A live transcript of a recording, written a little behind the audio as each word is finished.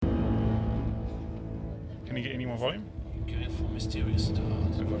Can you get any more volume? Going for a mysterious start.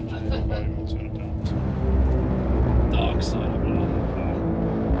 I've got just more volume. I'll turn it down. Dark side of love.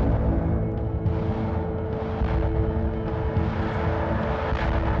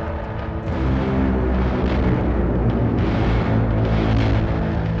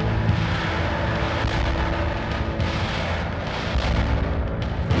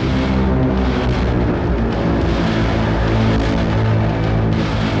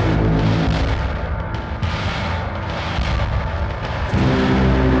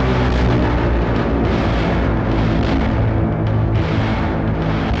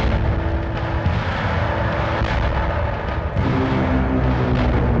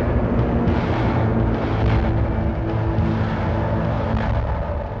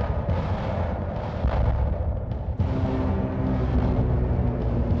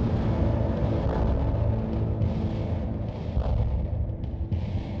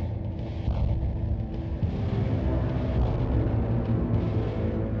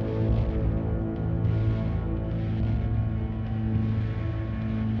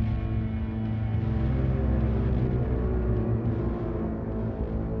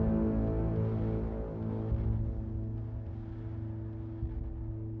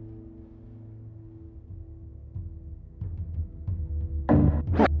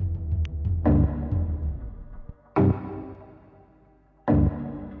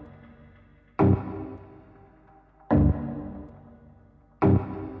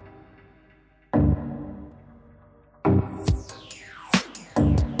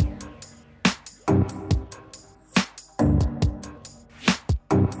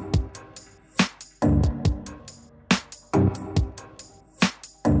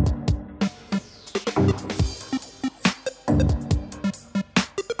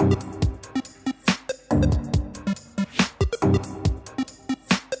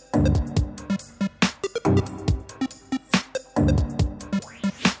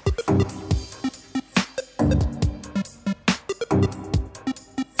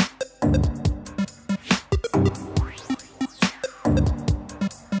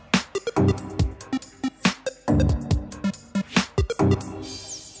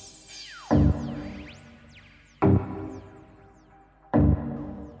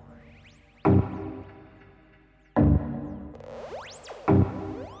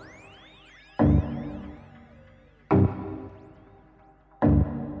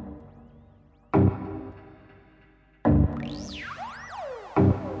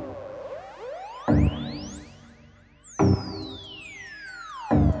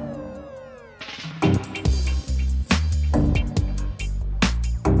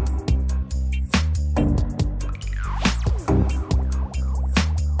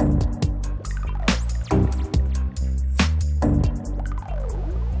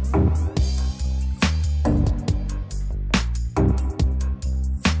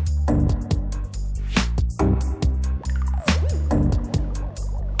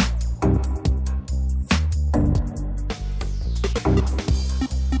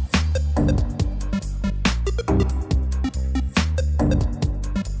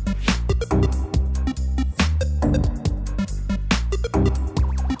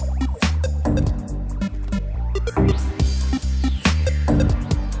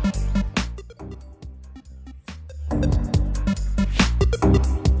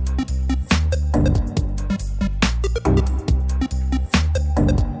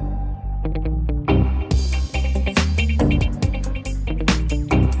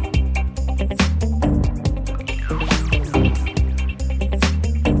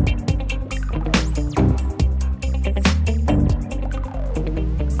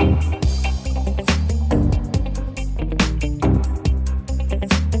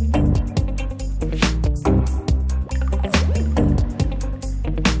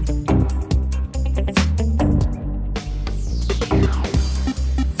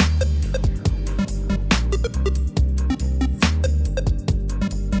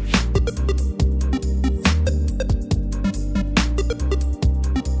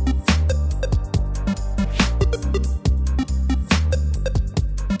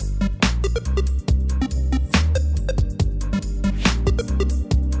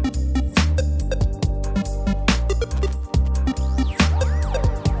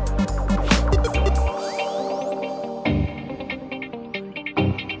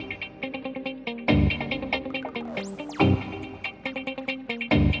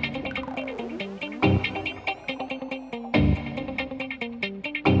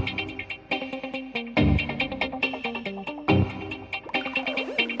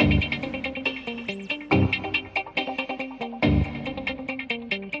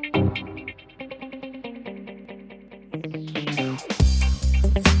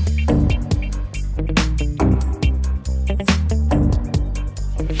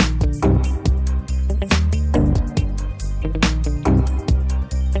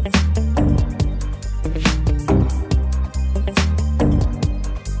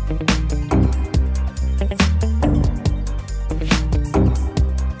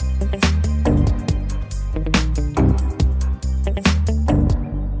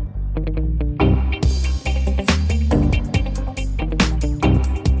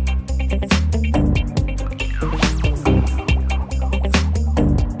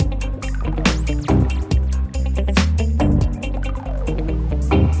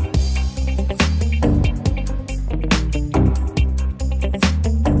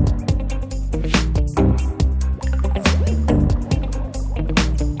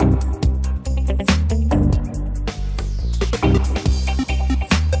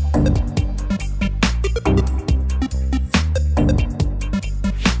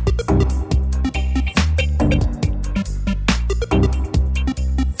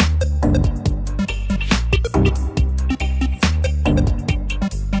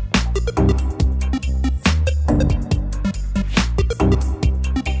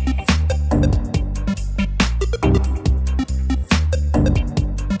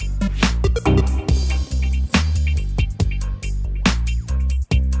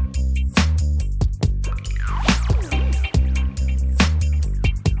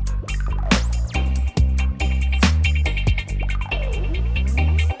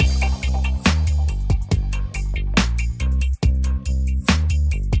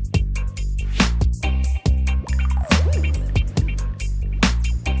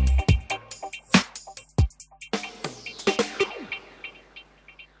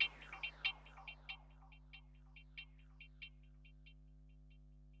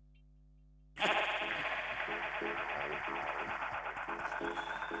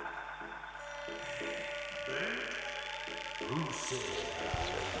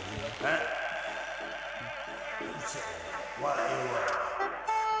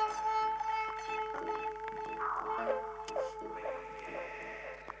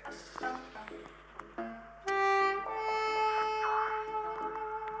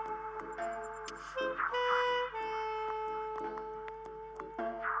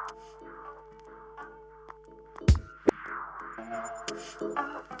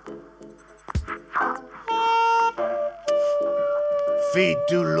 Feet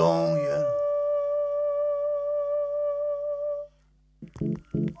too long, yeah.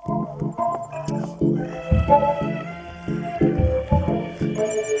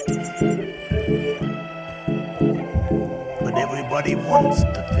 But everybody wants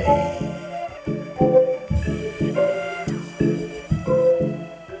to pay.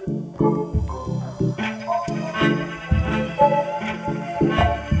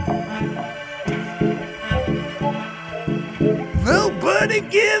 Nobody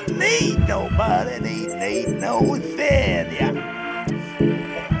give me, nobody need no failure.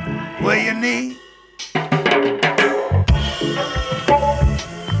 What you need?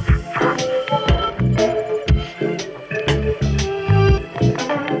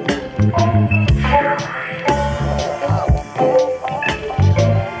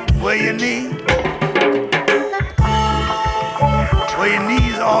 What you need? What you need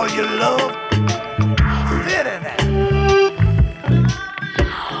is all your love. Sit in it.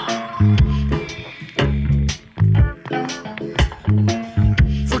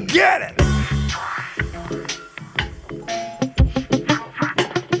 Forget it.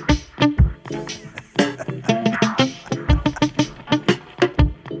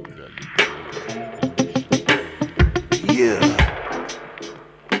 Yeah.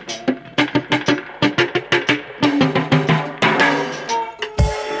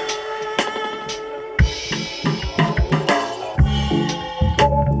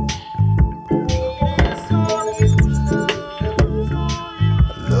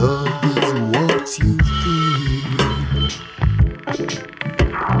 Love is what you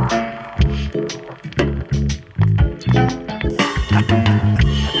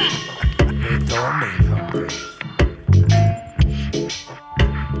They told me something.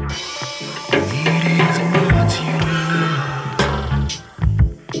 It is what you love.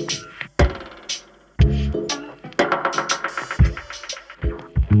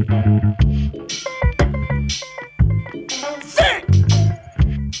 Think!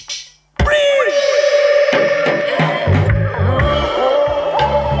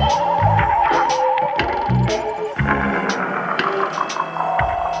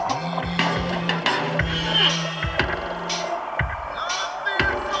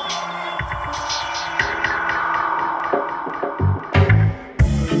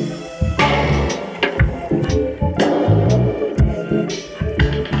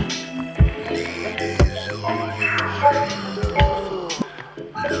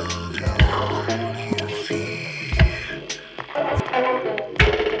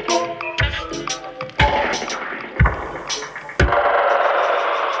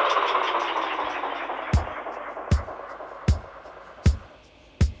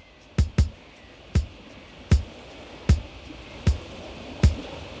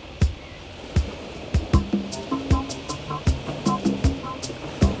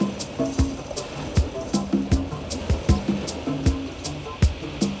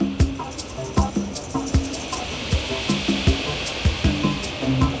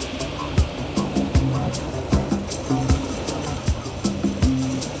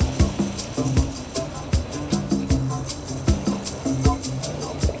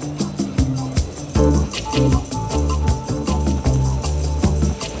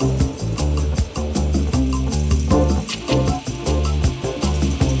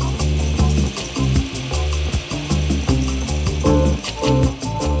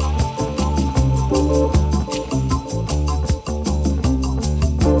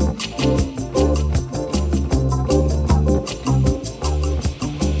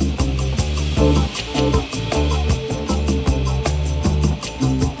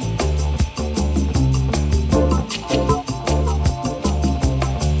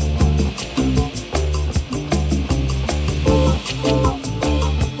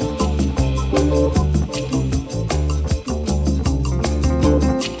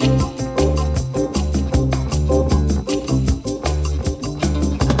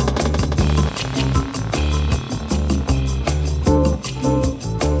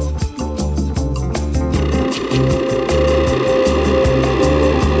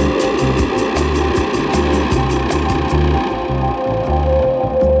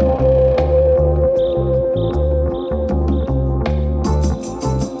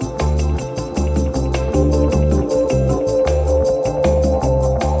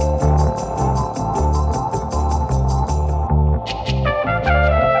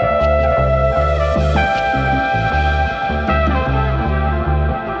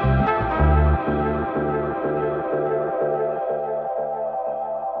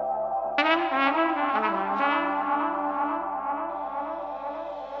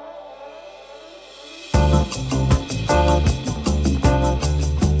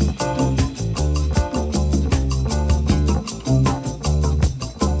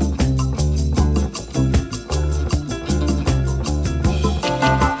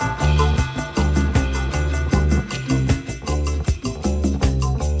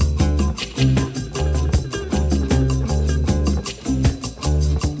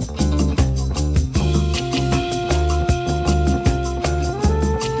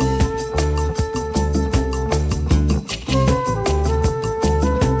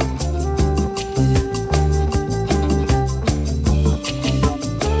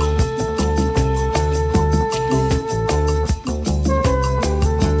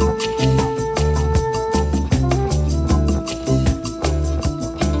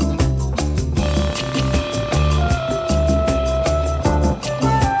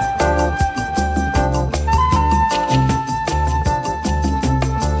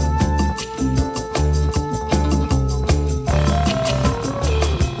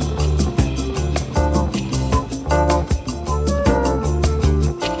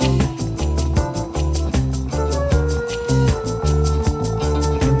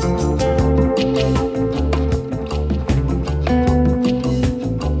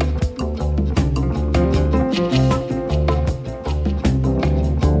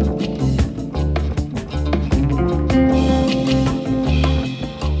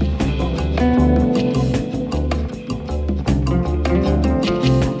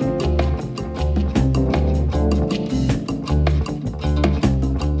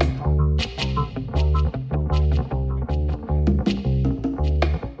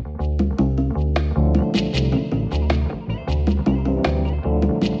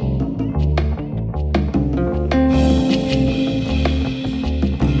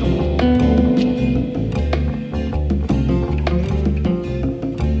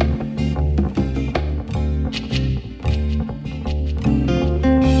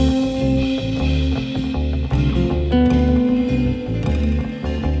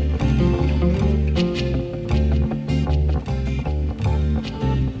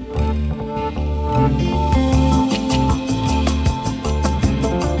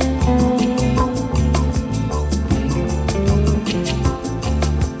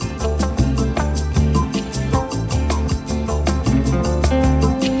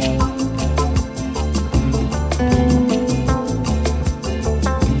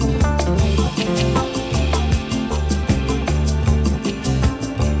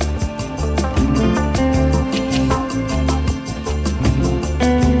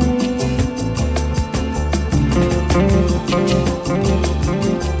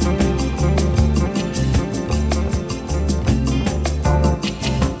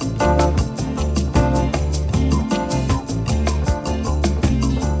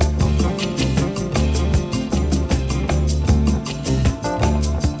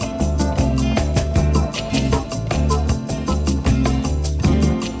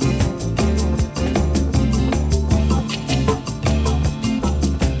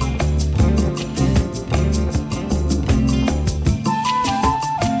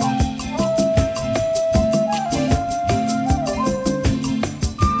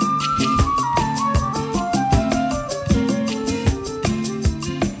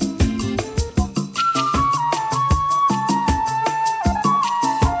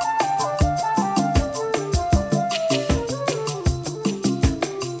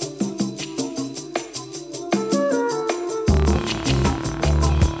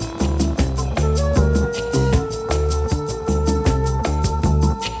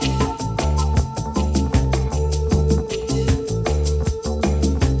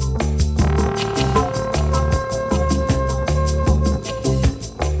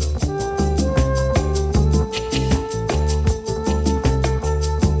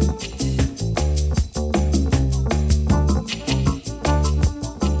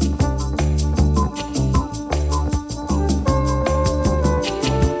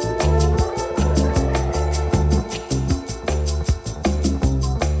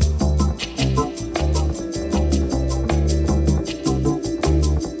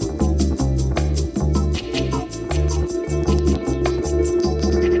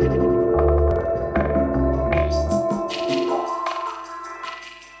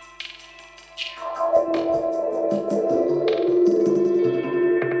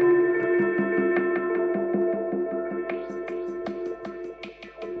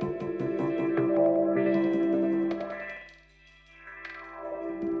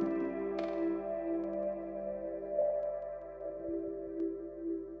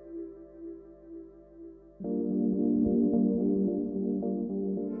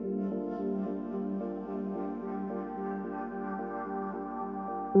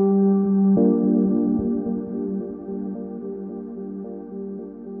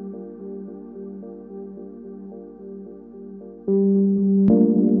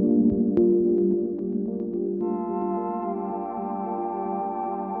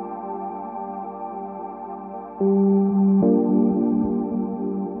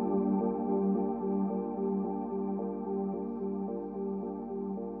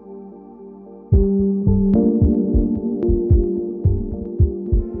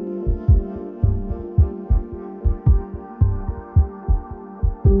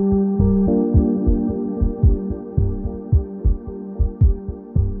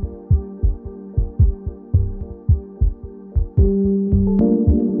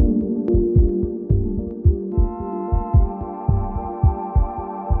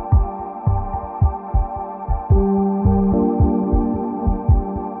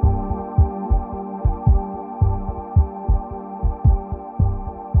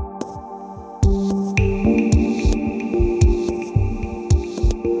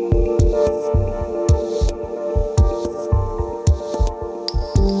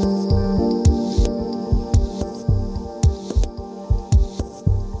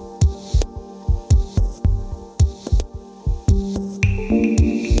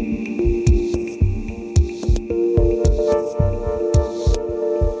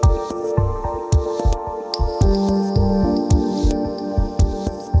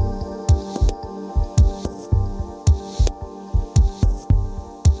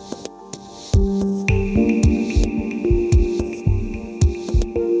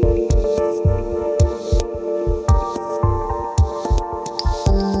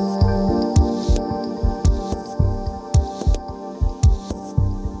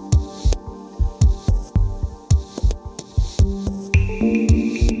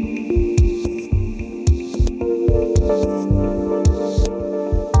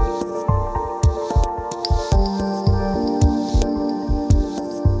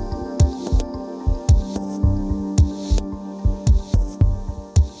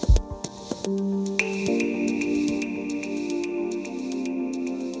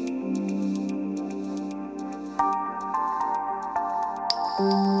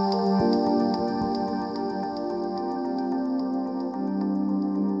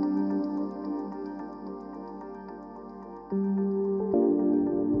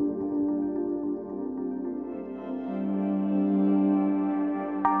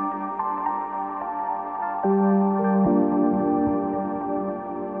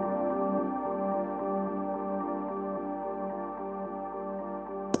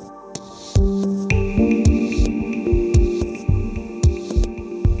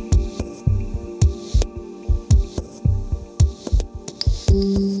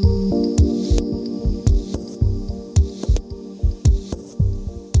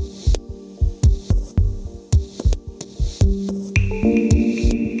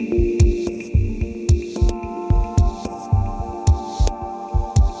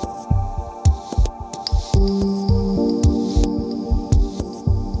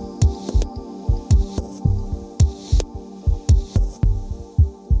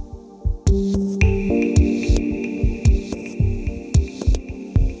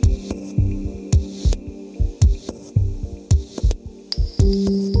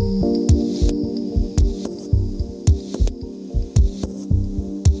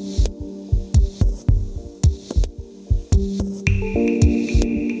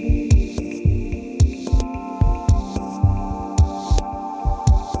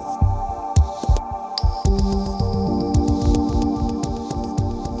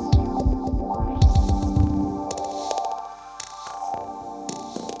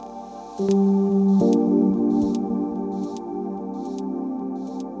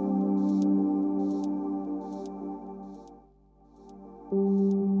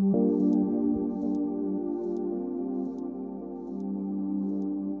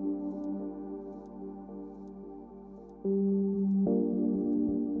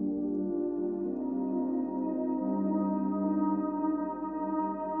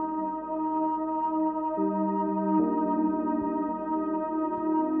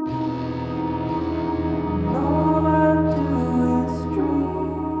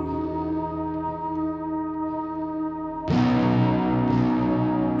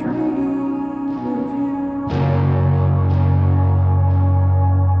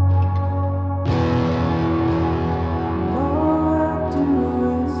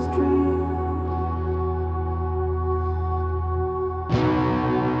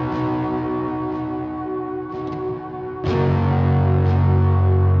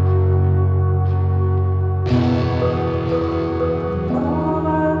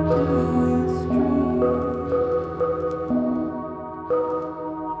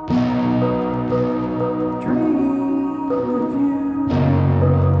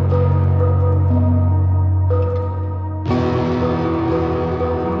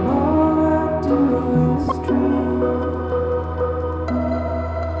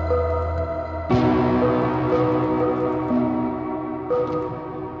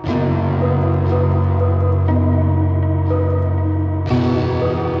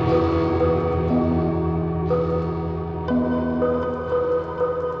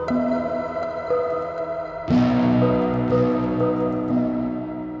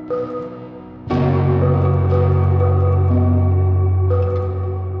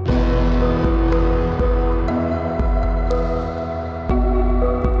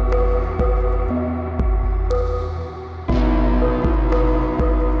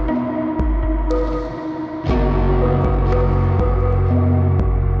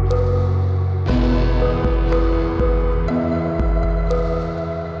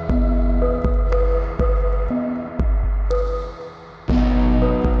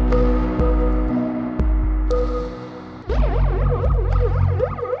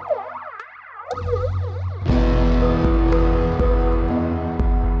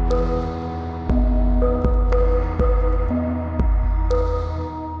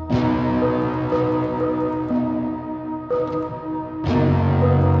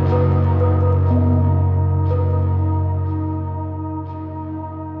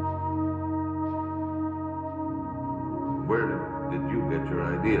 Where did you get your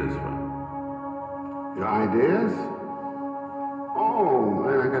ideas from? Your ideas? Oh,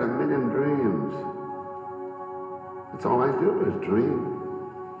 man, I got a million dreams. That's all I do is dream.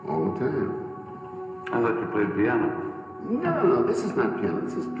 All the time. I thought you played piano. No, this is not piano.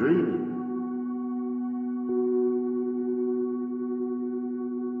 This is dreaming.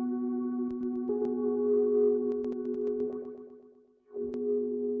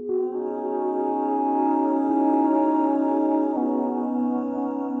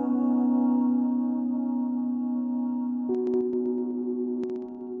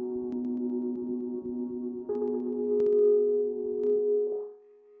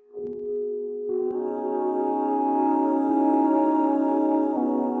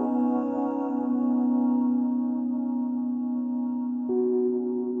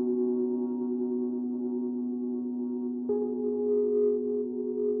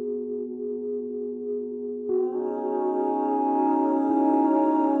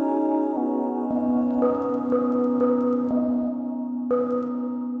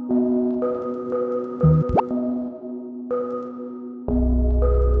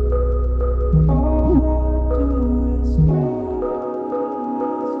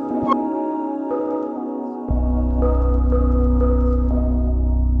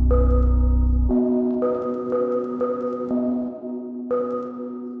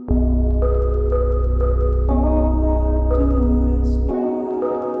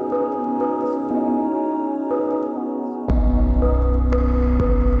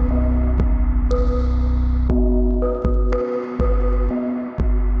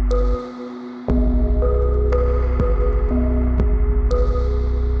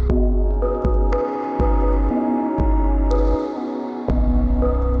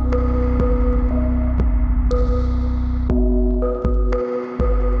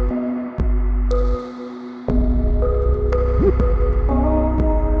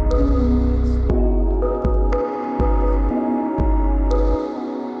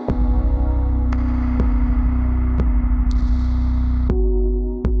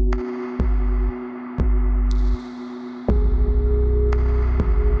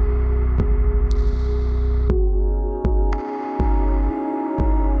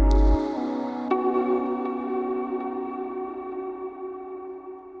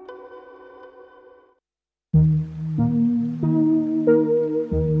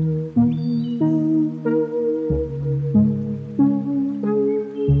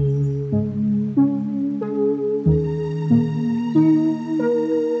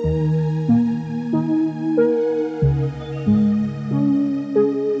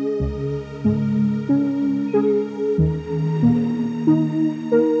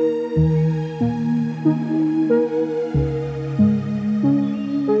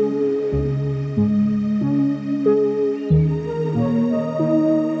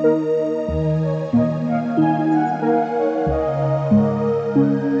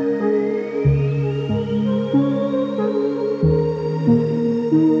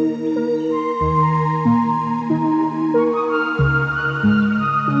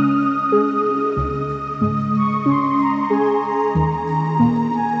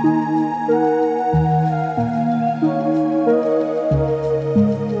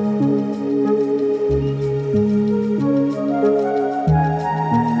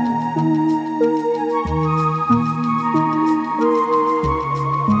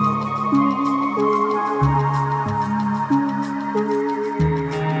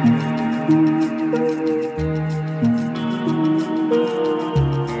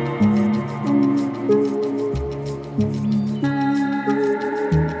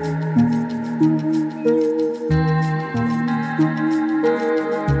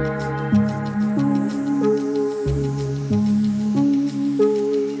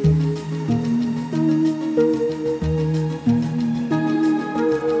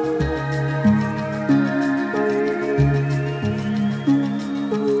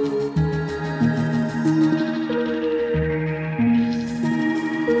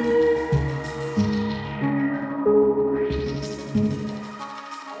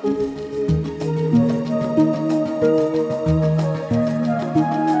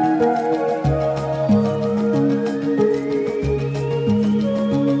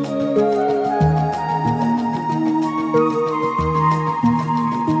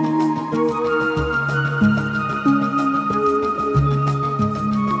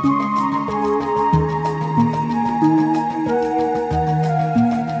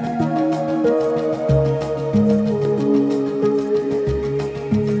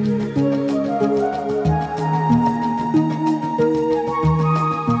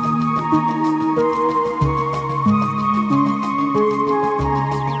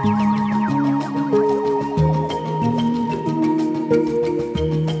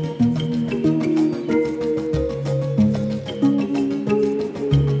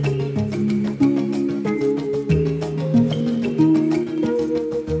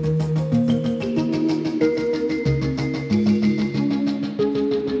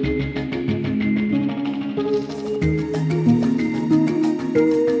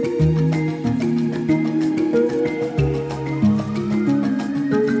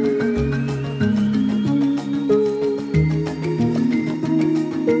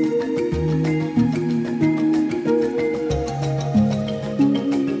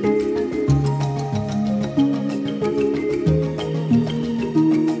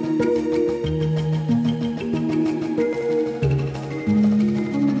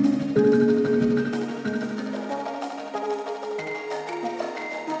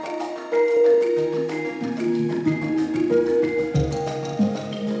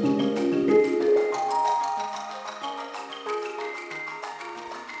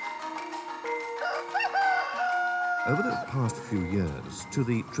 to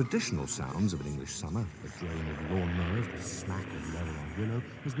the traditional sounds of an English summer, the drone of lawnmowers, the smack of leather on willow,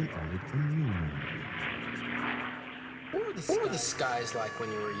 has been added a new meaning. What were the skies like when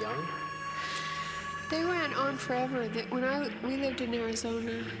you were young? They went on forever. We lived in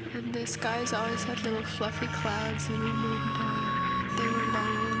Arizona, and the skies always had little fluffy clouds in them, and they were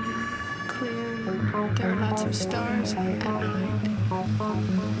long and clear, and there were lots of stars at night.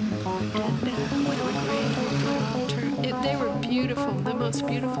 And when it would rain, it would all turn. They were beautiful, the most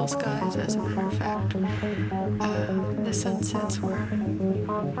beautiful skies, as a matter of fact. The sunsets were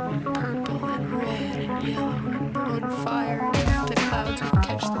purple and red and yellow and on fire, and the clouds would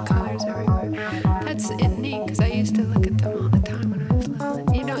catch the colors everywhere. That's neat, because I used to look at them all the time when I was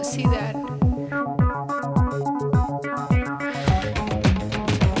little. You don't see that.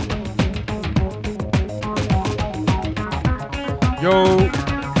 Yo.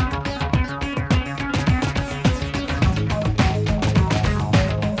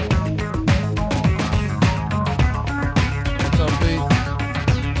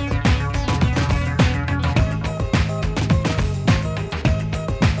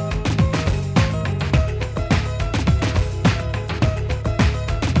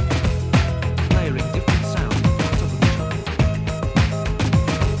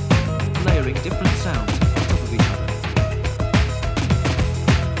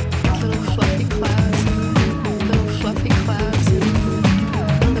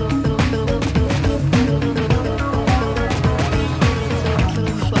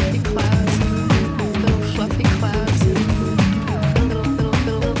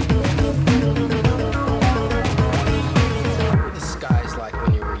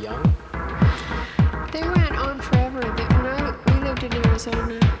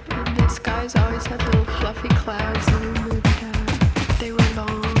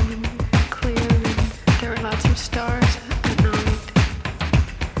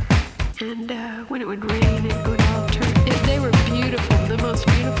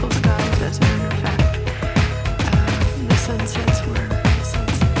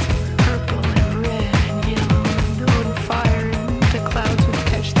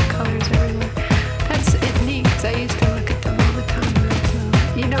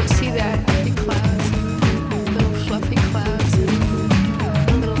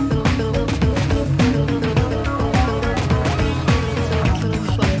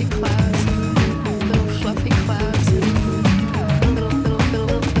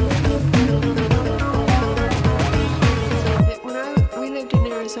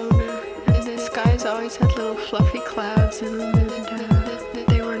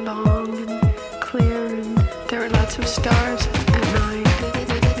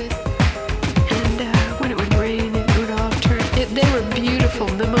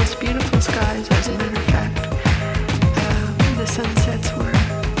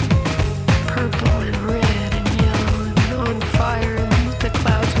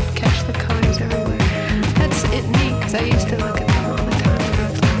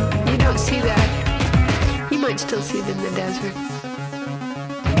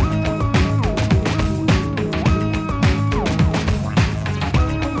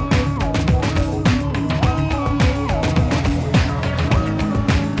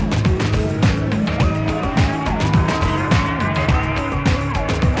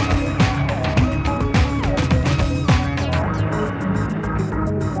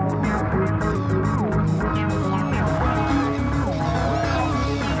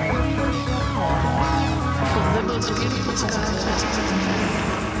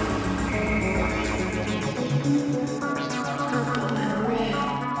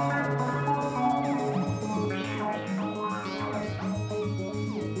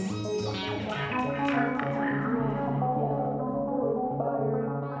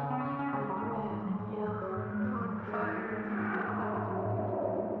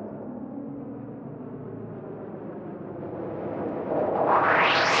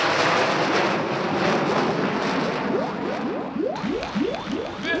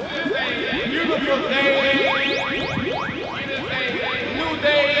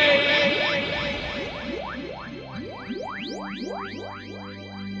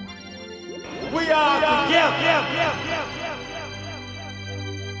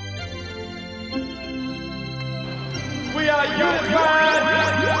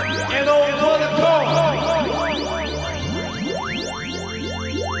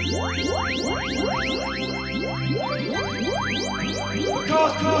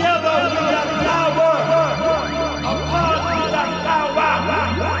 Gospel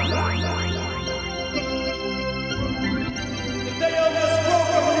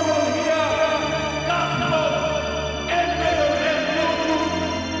and rhythm and blues.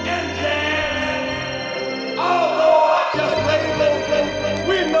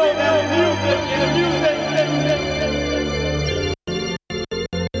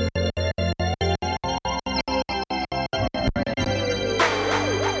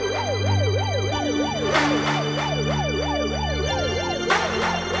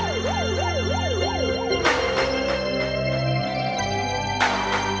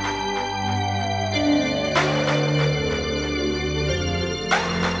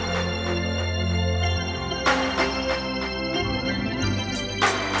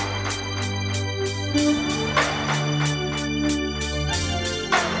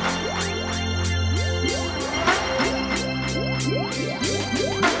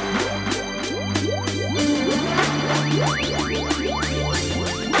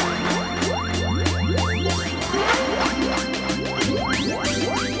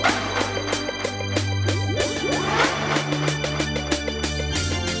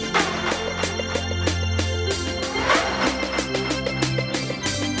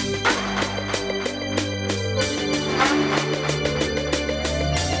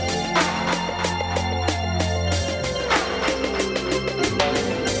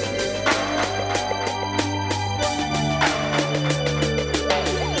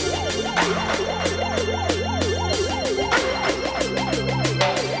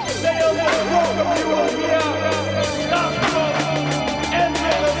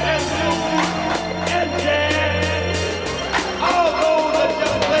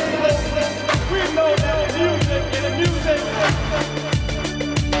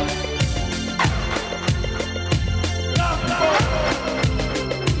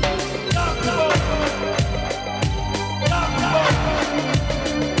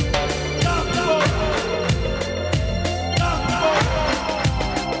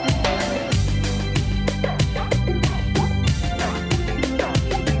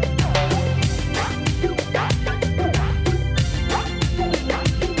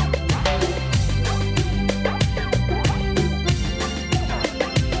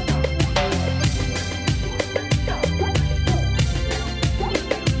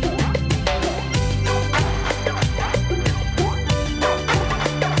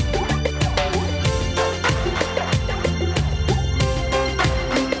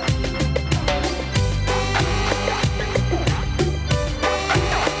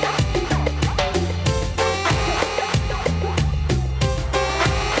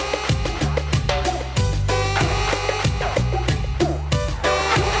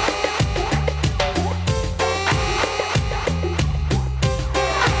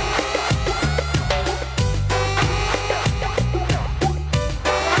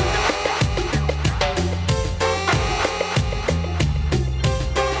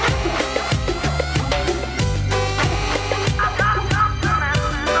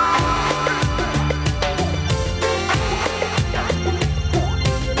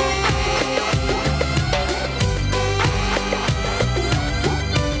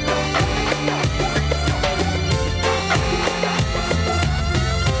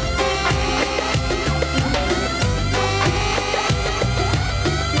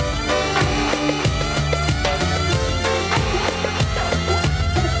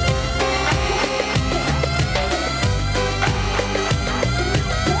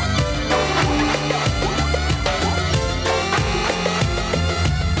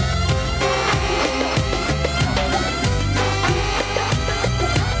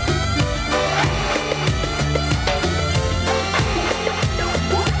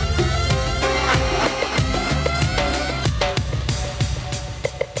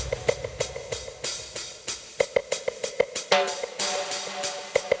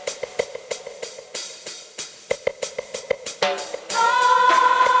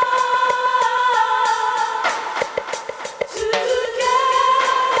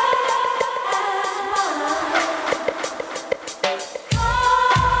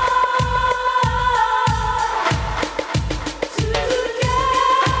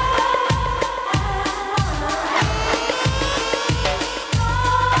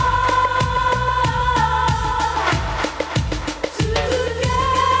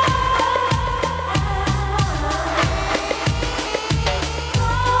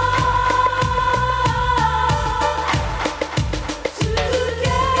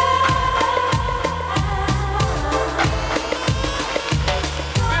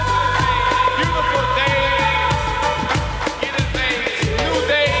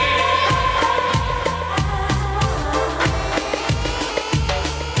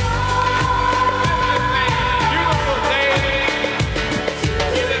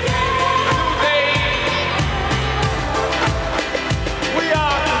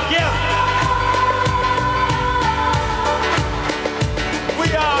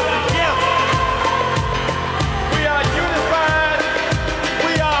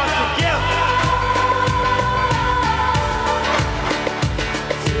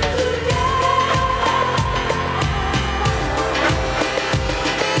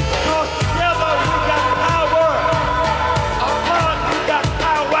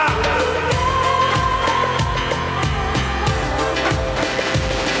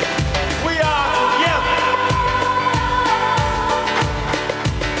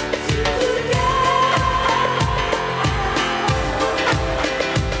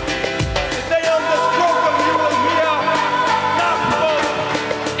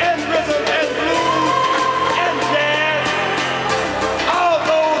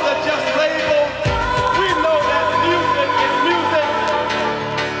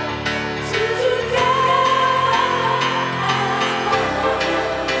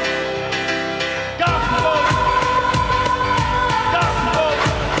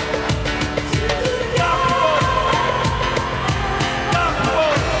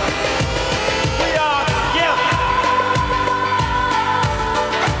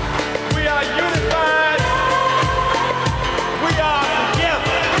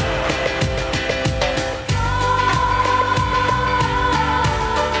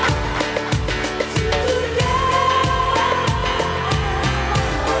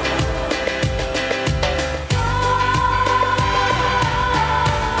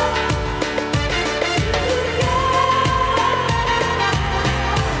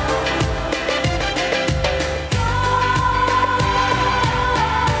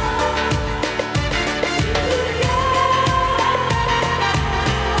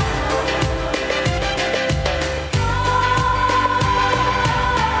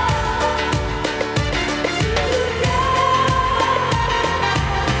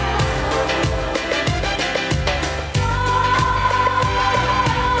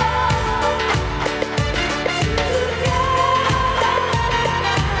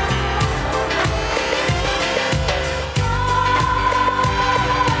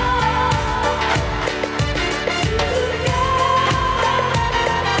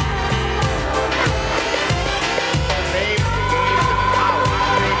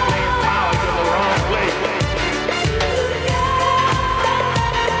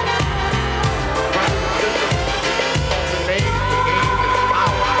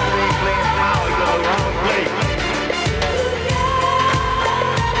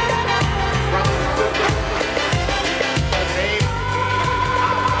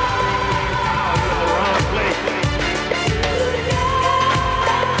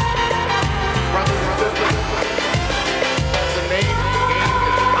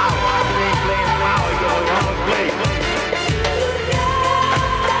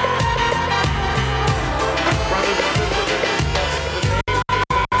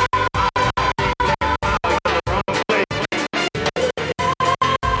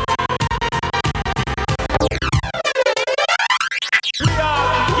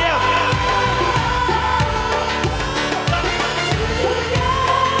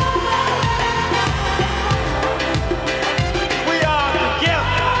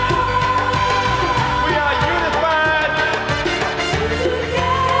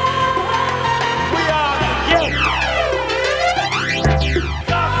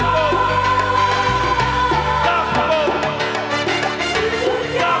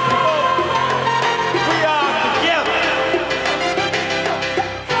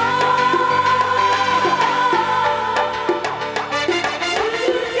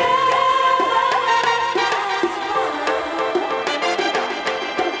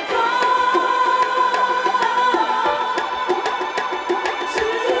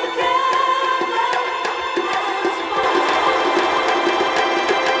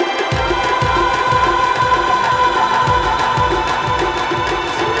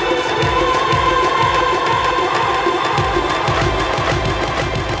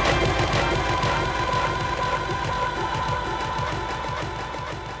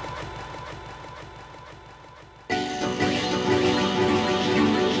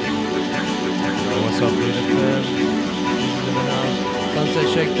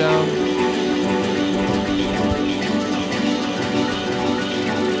 down.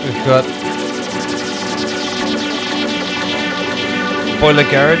 We've got Boiler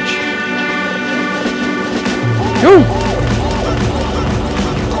Garage. Woo!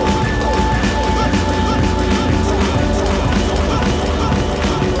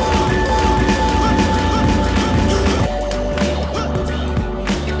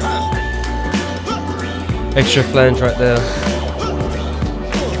 Extra flange right there.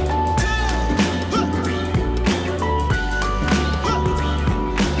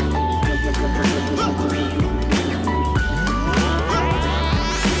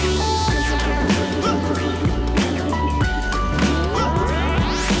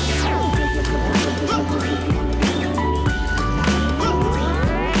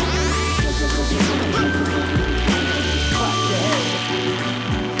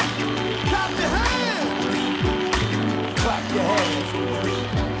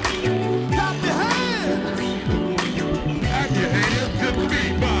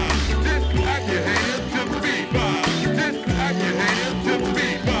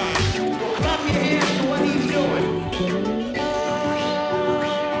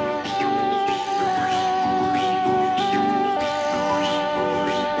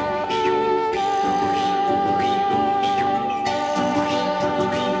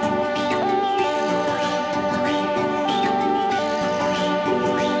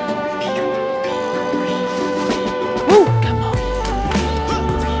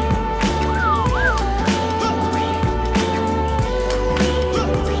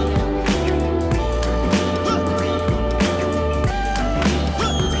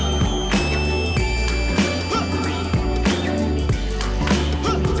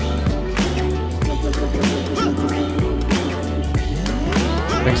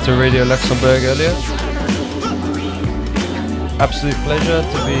 Thanks to Radio Luxembourg earlier. Absolute pleasure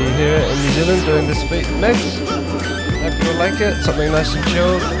to be here in New Zealand doing this mix. Hope you all like it. Something nice and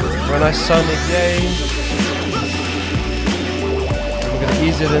chilled. Very nice sunny day. We're going to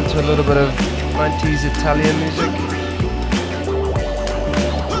ease it into a little bit of 90s Italian music.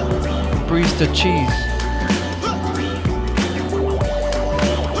 Breeze to cheese.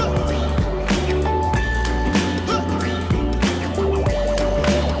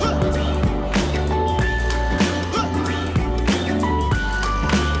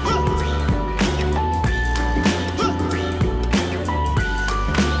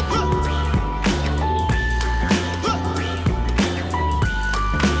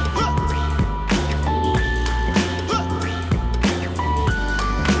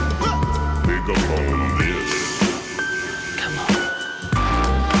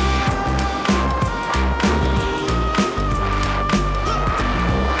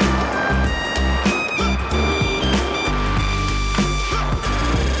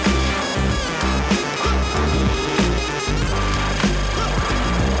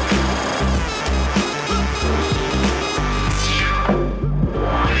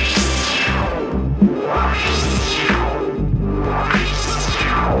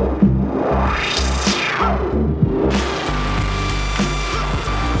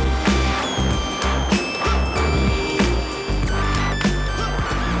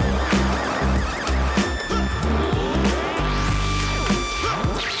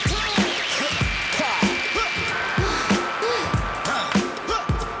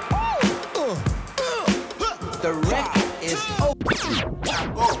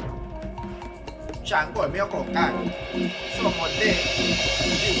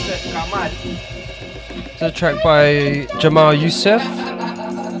 It's a track by Jamal Youssef.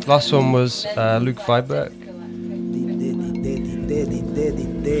 Last one was Luke Feiberg.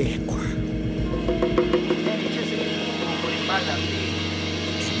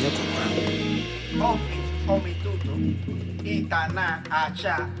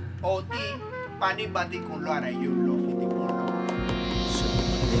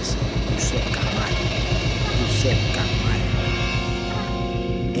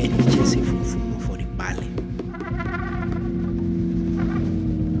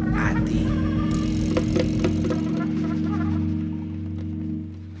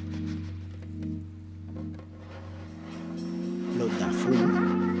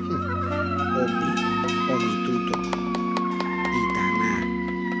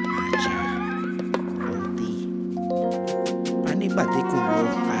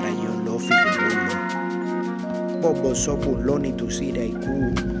 Bobo sopu loni tu sira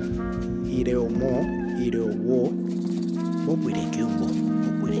iku ire omo ire owo bobire kyumbo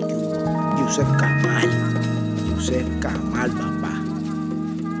Yusef Kamal papa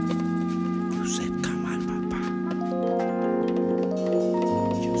Yusef Kamal papa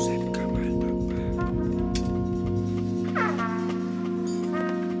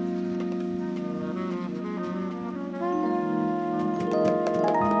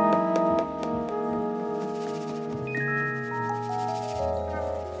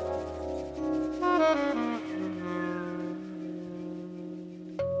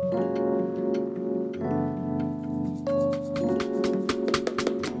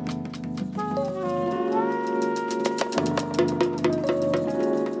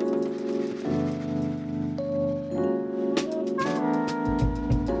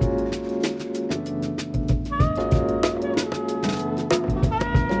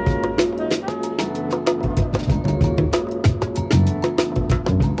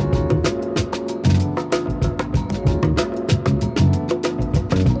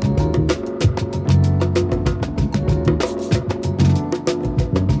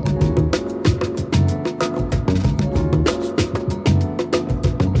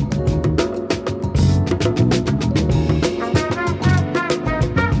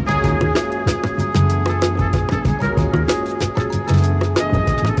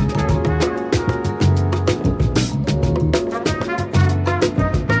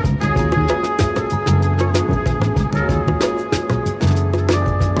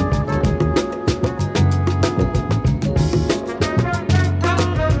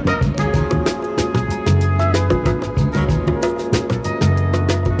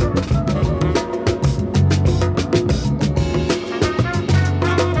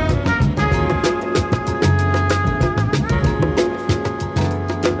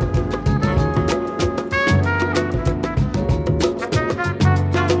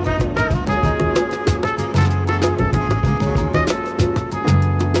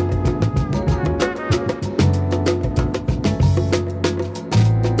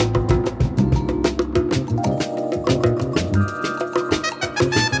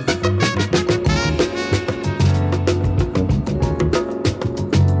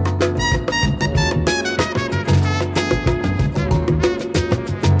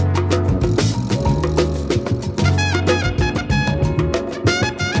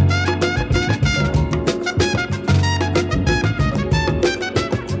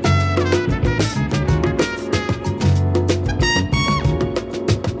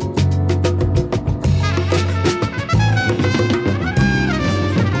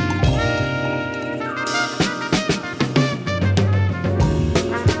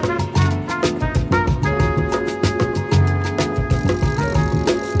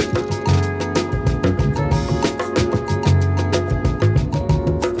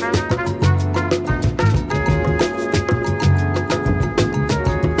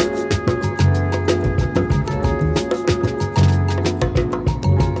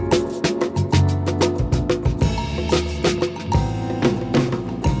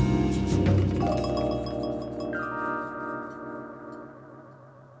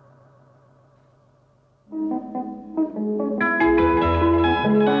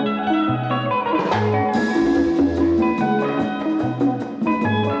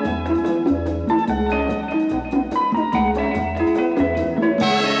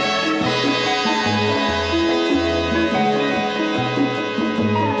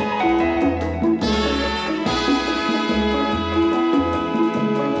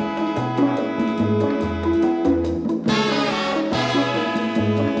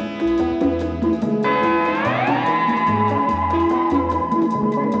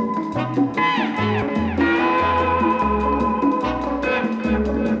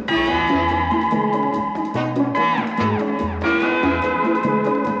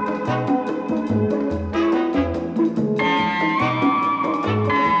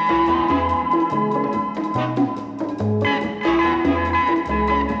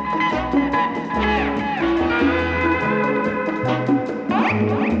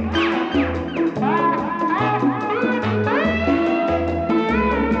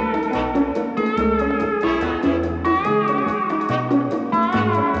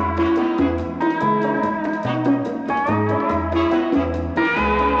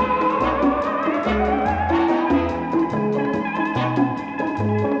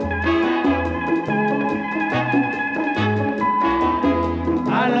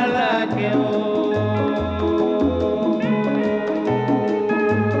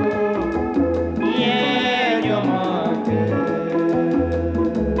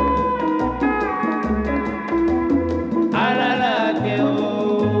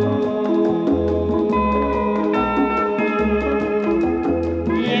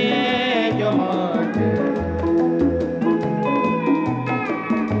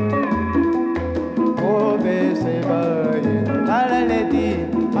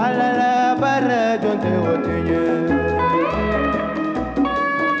jonte wotenye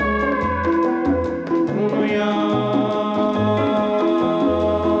Munuya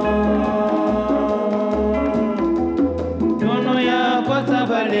Jono ya kosa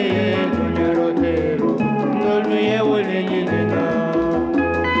bale Dunyarotero Nolu ye wole nyinena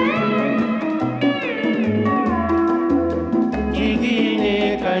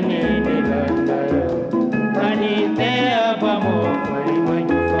Jigine kanine landaya Kanite abamo fai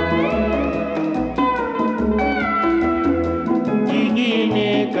majufa Jigine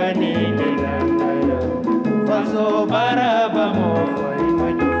kanine landaya Faso barabamo fai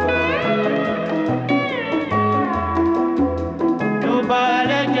majufa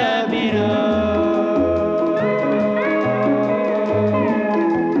Nubale jabira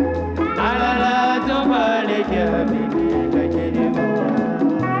Alala nubale jabira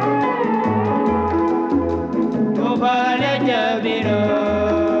Nubale jabira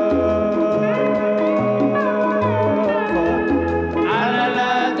Alala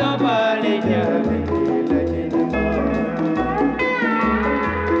nubale jabira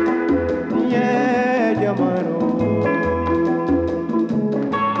Ye jamano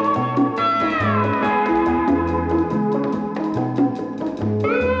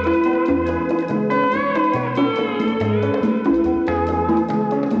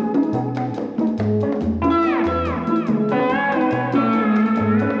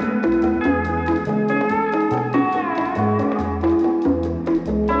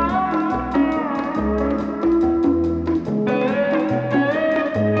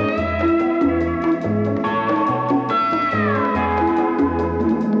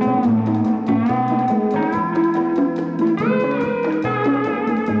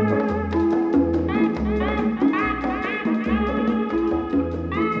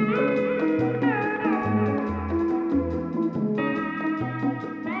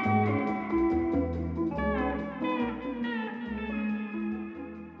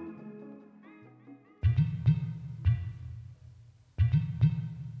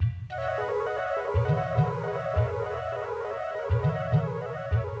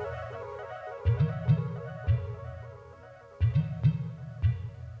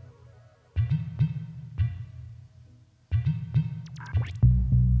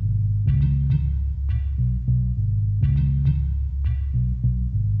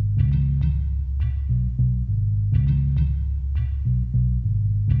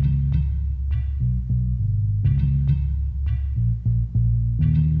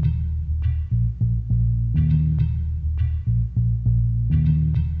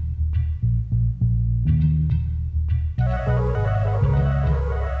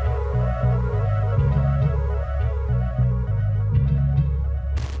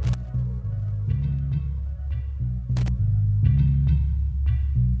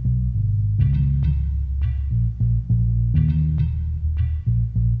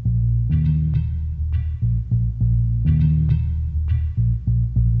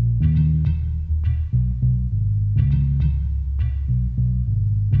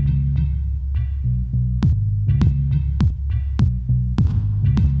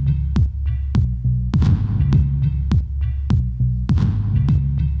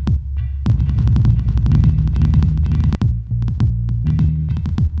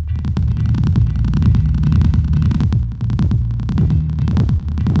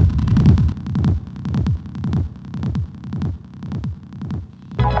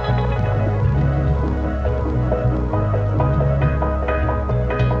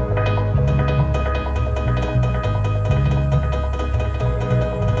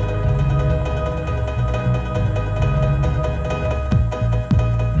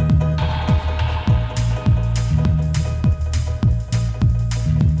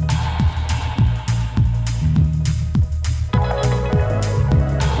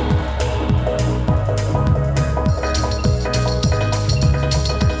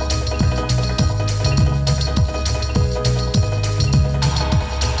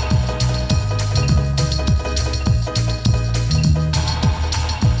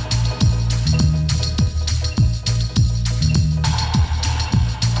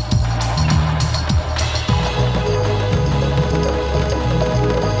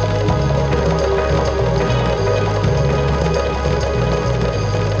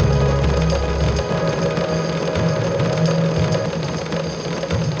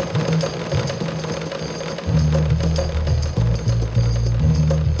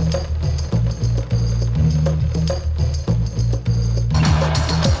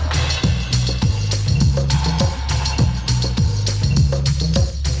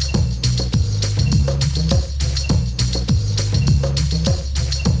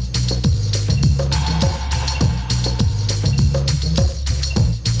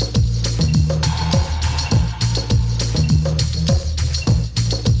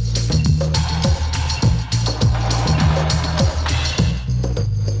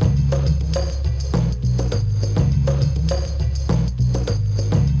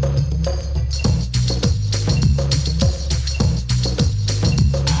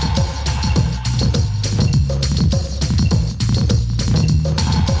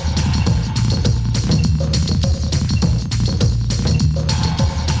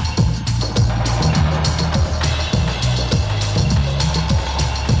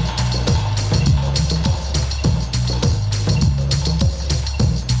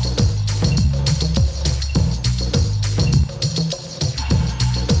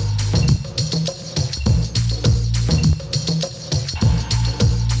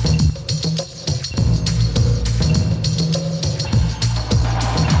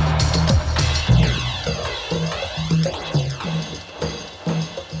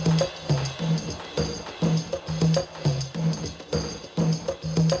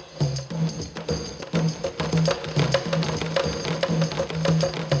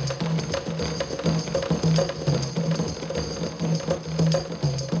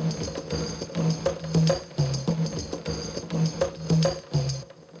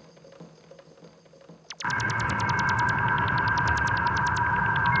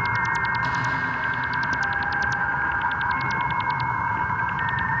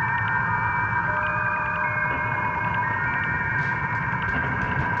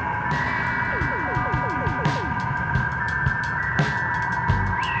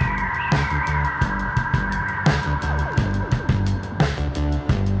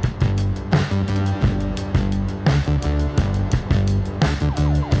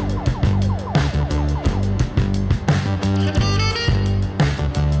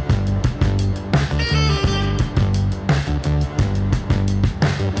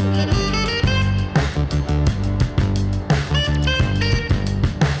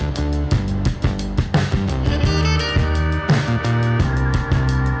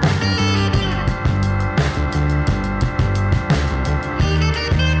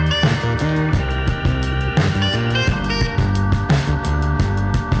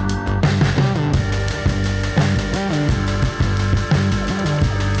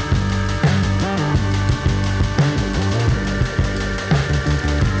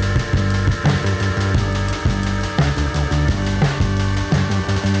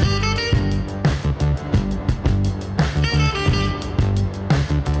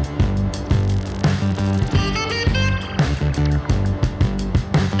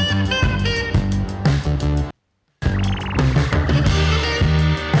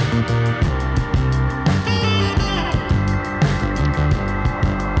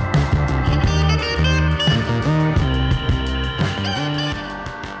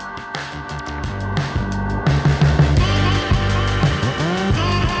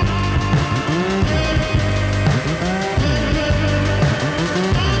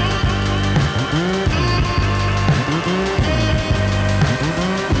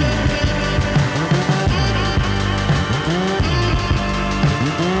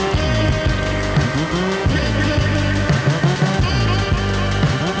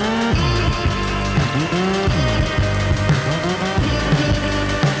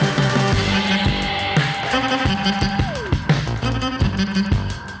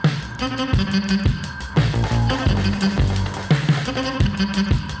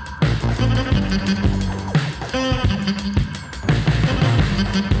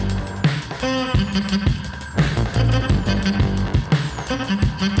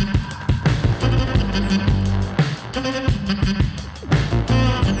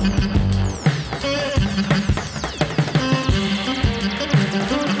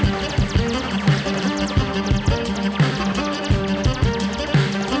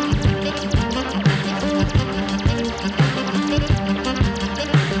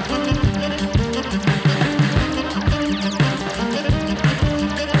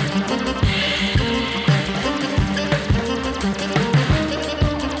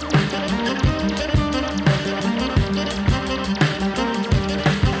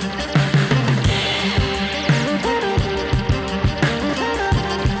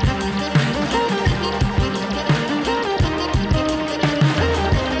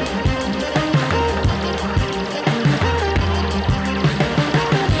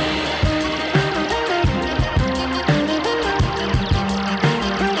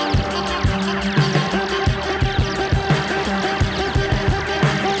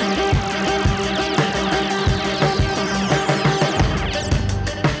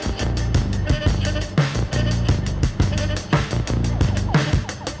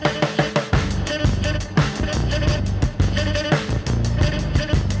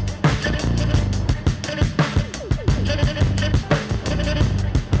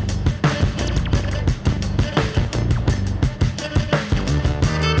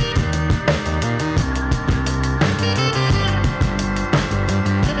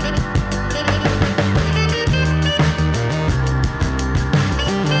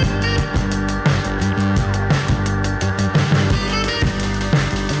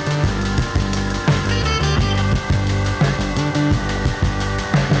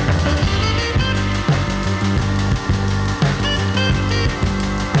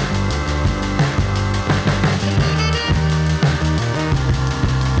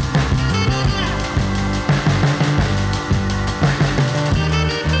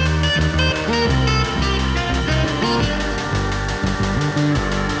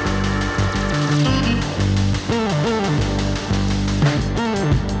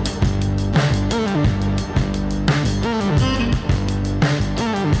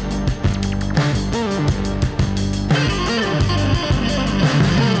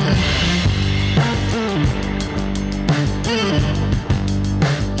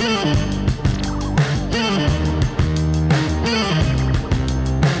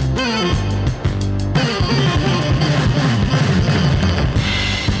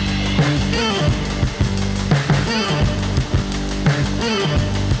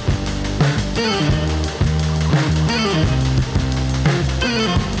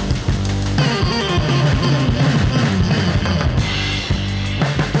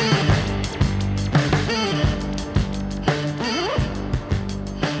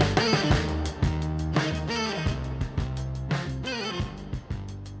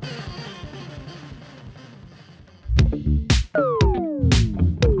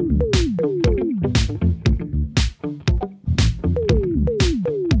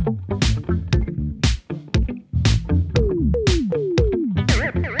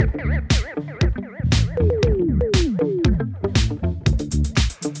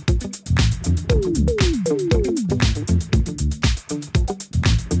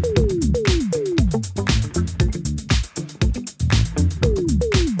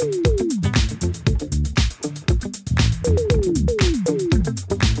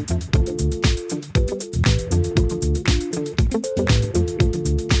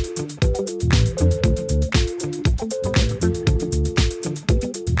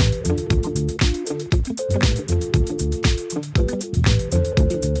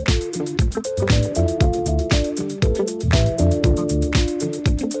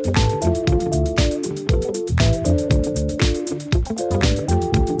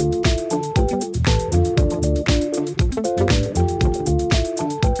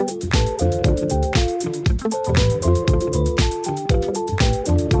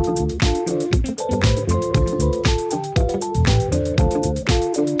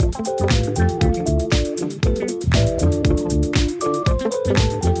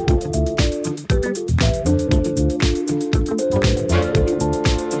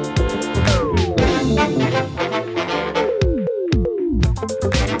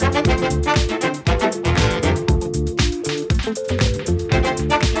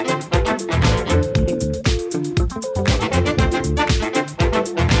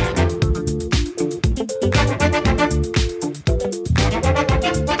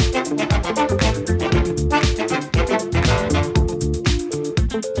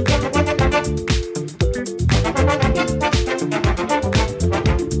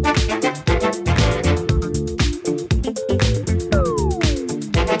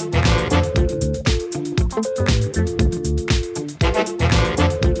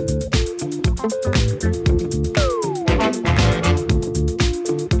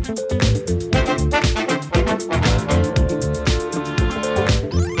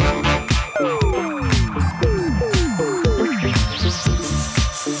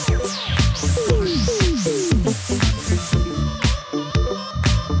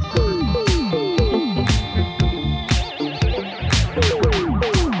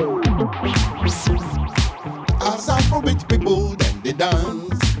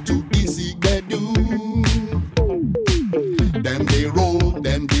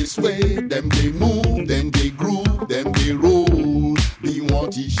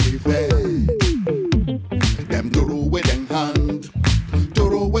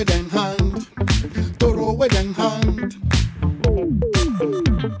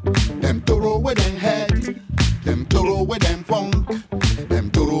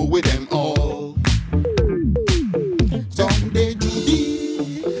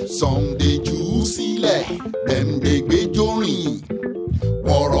Some they juicy le, them they be jorin.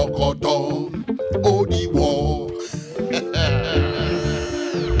 Worokoto, odi war.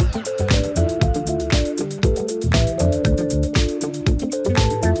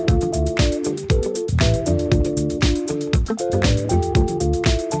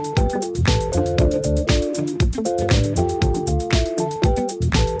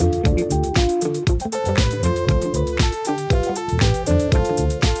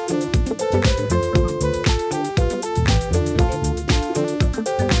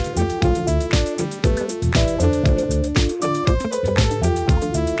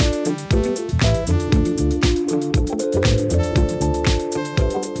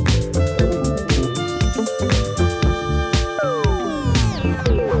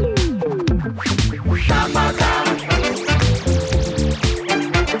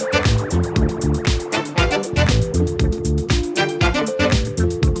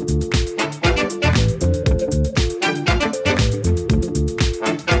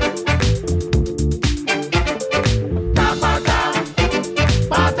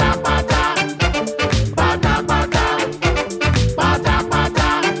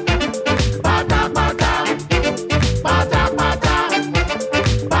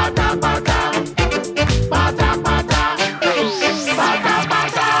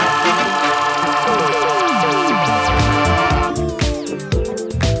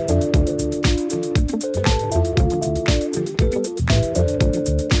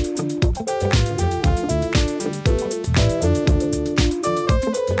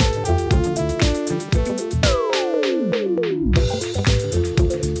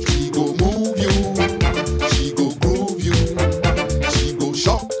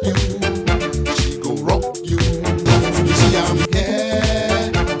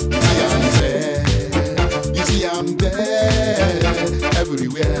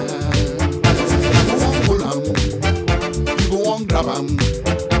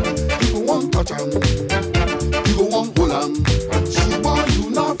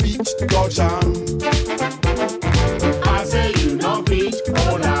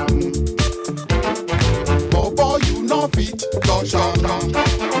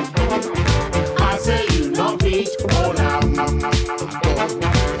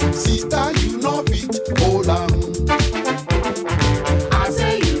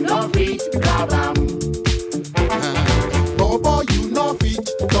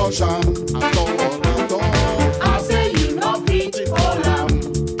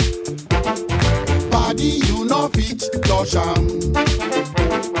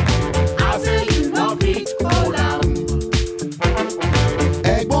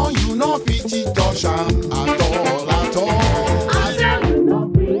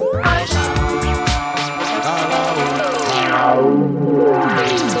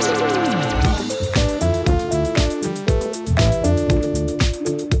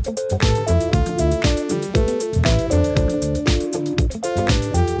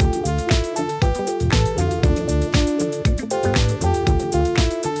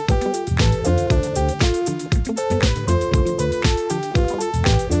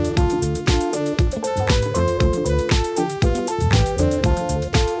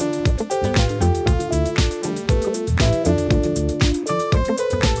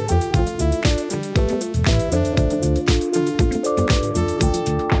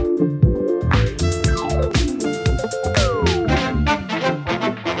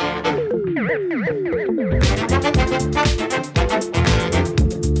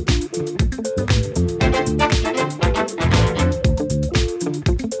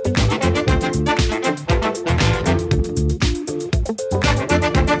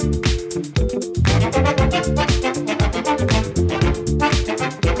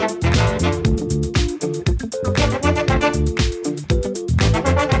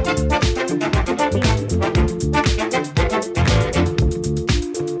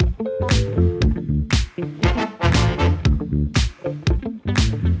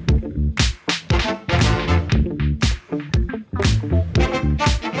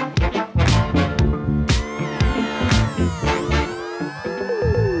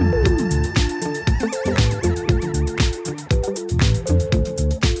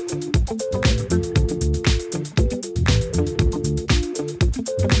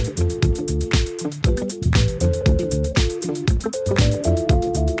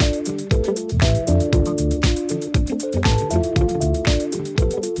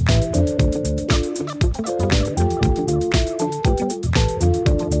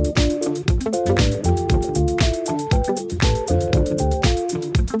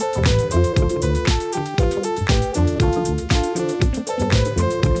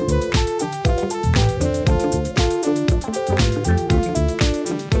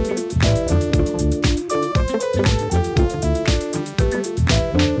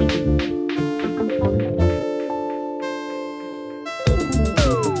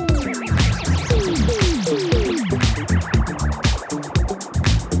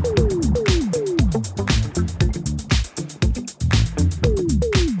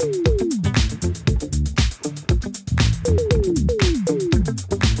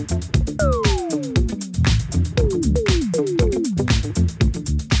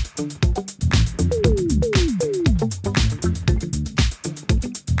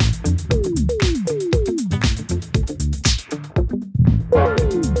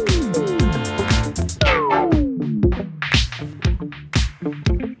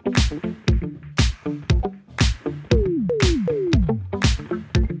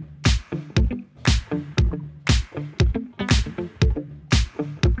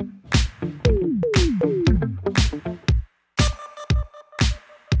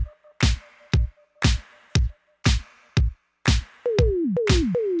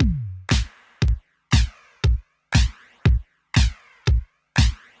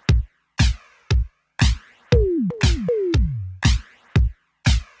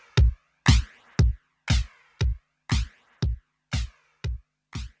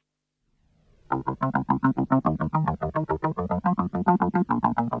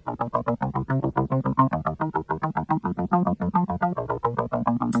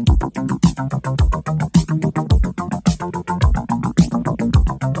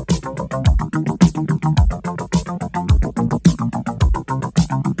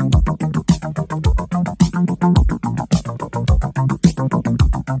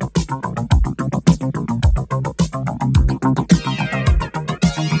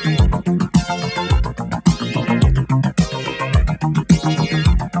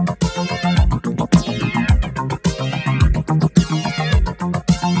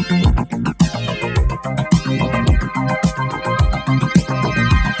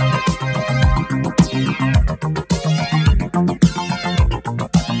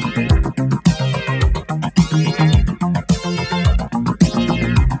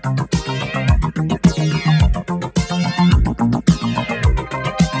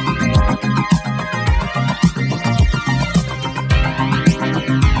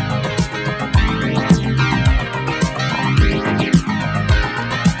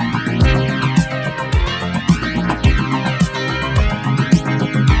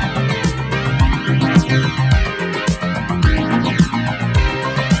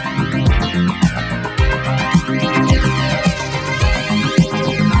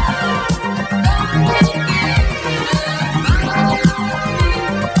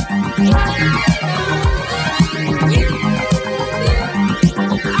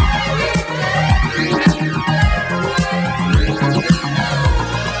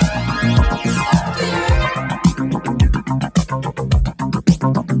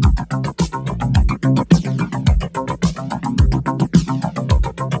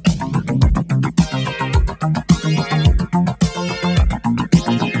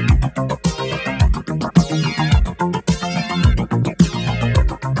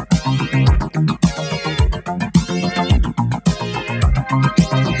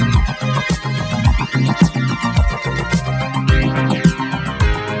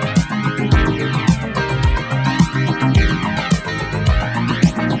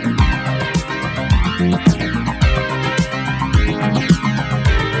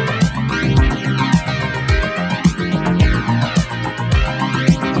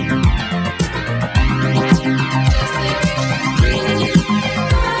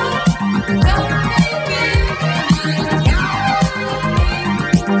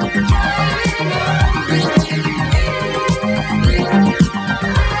 Thank you.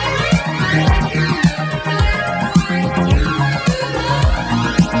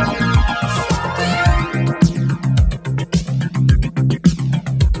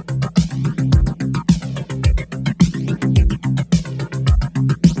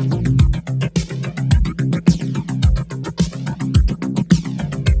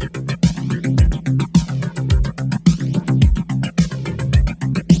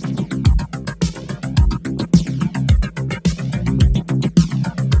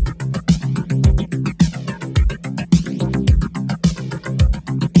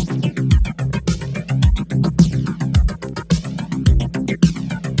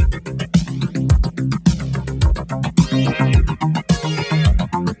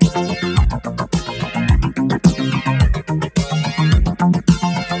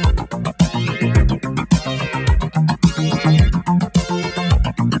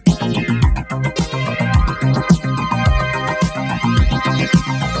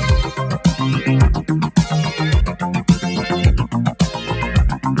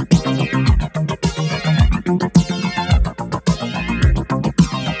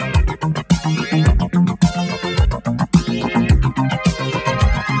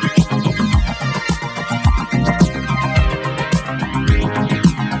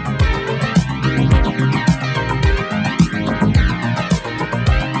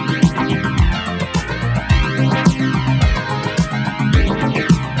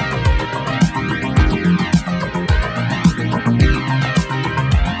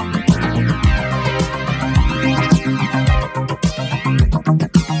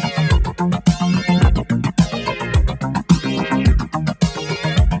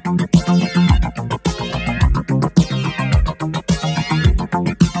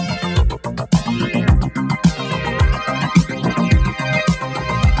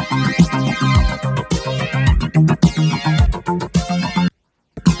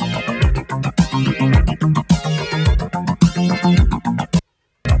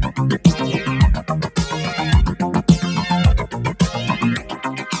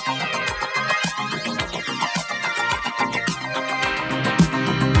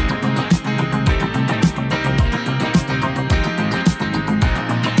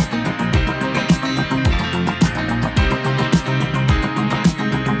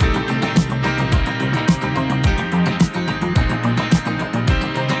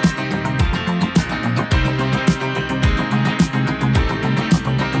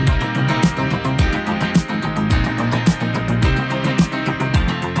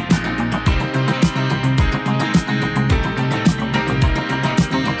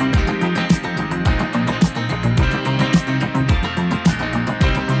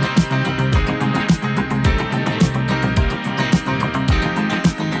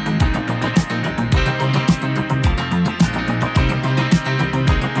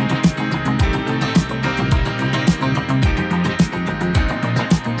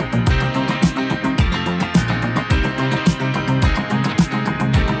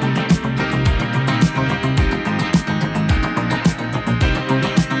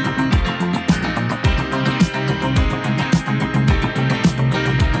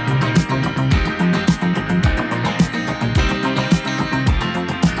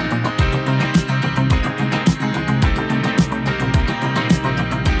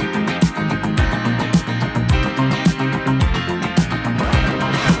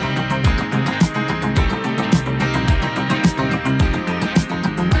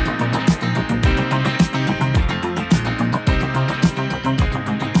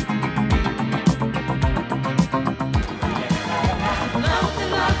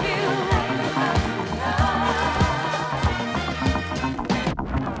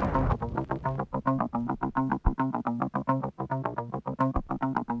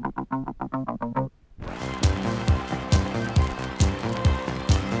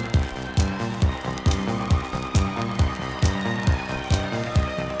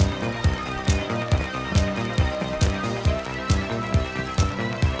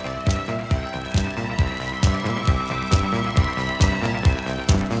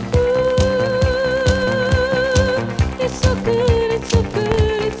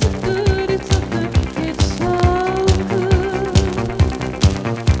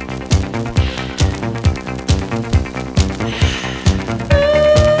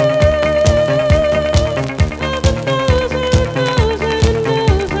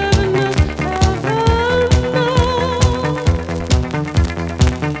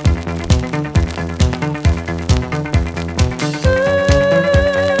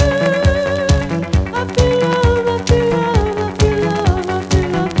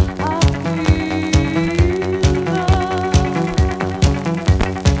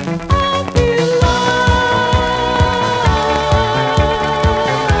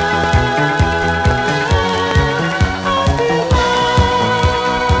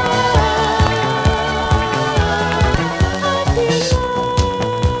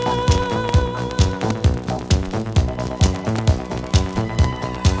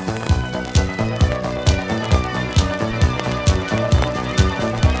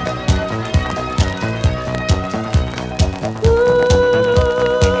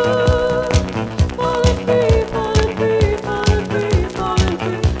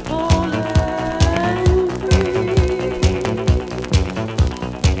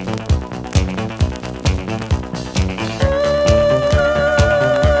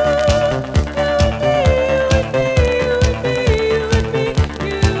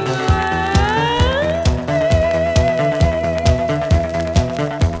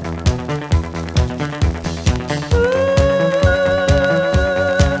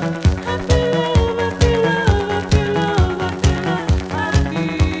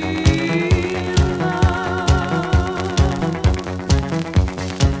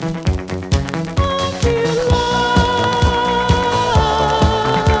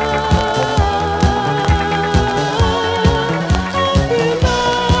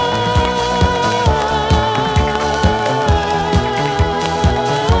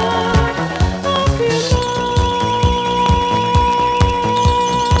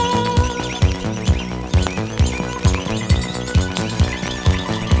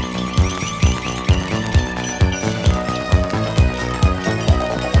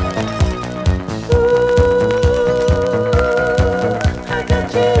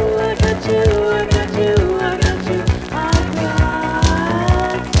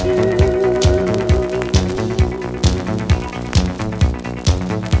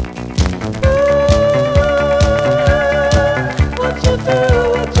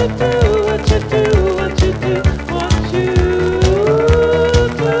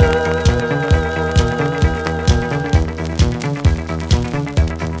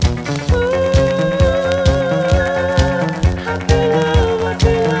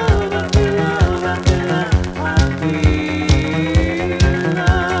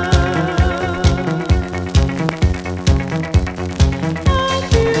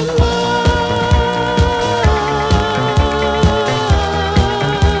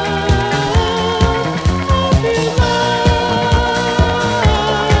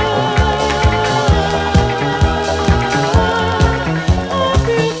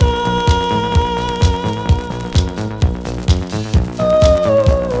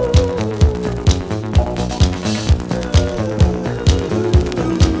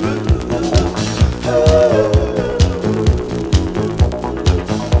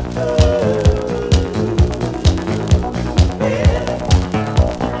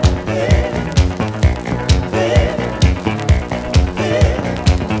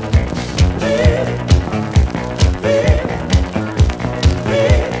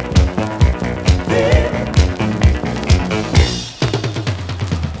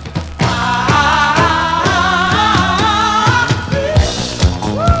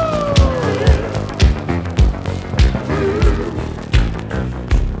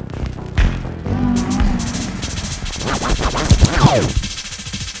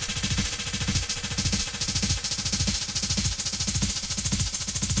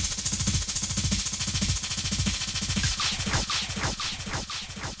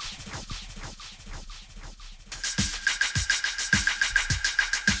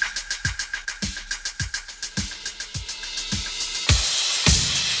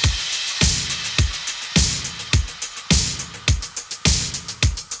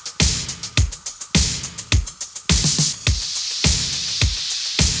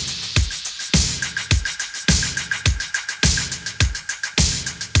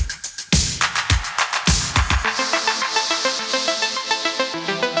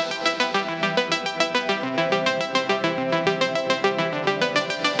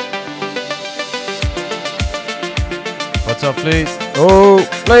 Shouts out Fleet. Oh,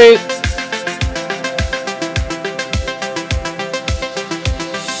 Fleet!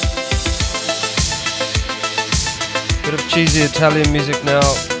 Bit of cheesy Italian music now.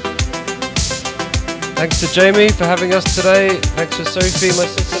 Thanks to Jamie for having us today. Thanks for Sophie, my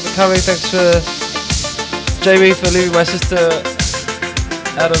sister, for coming. Thanks for Jamie for leaving my sister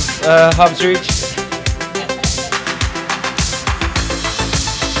out of harm's reach.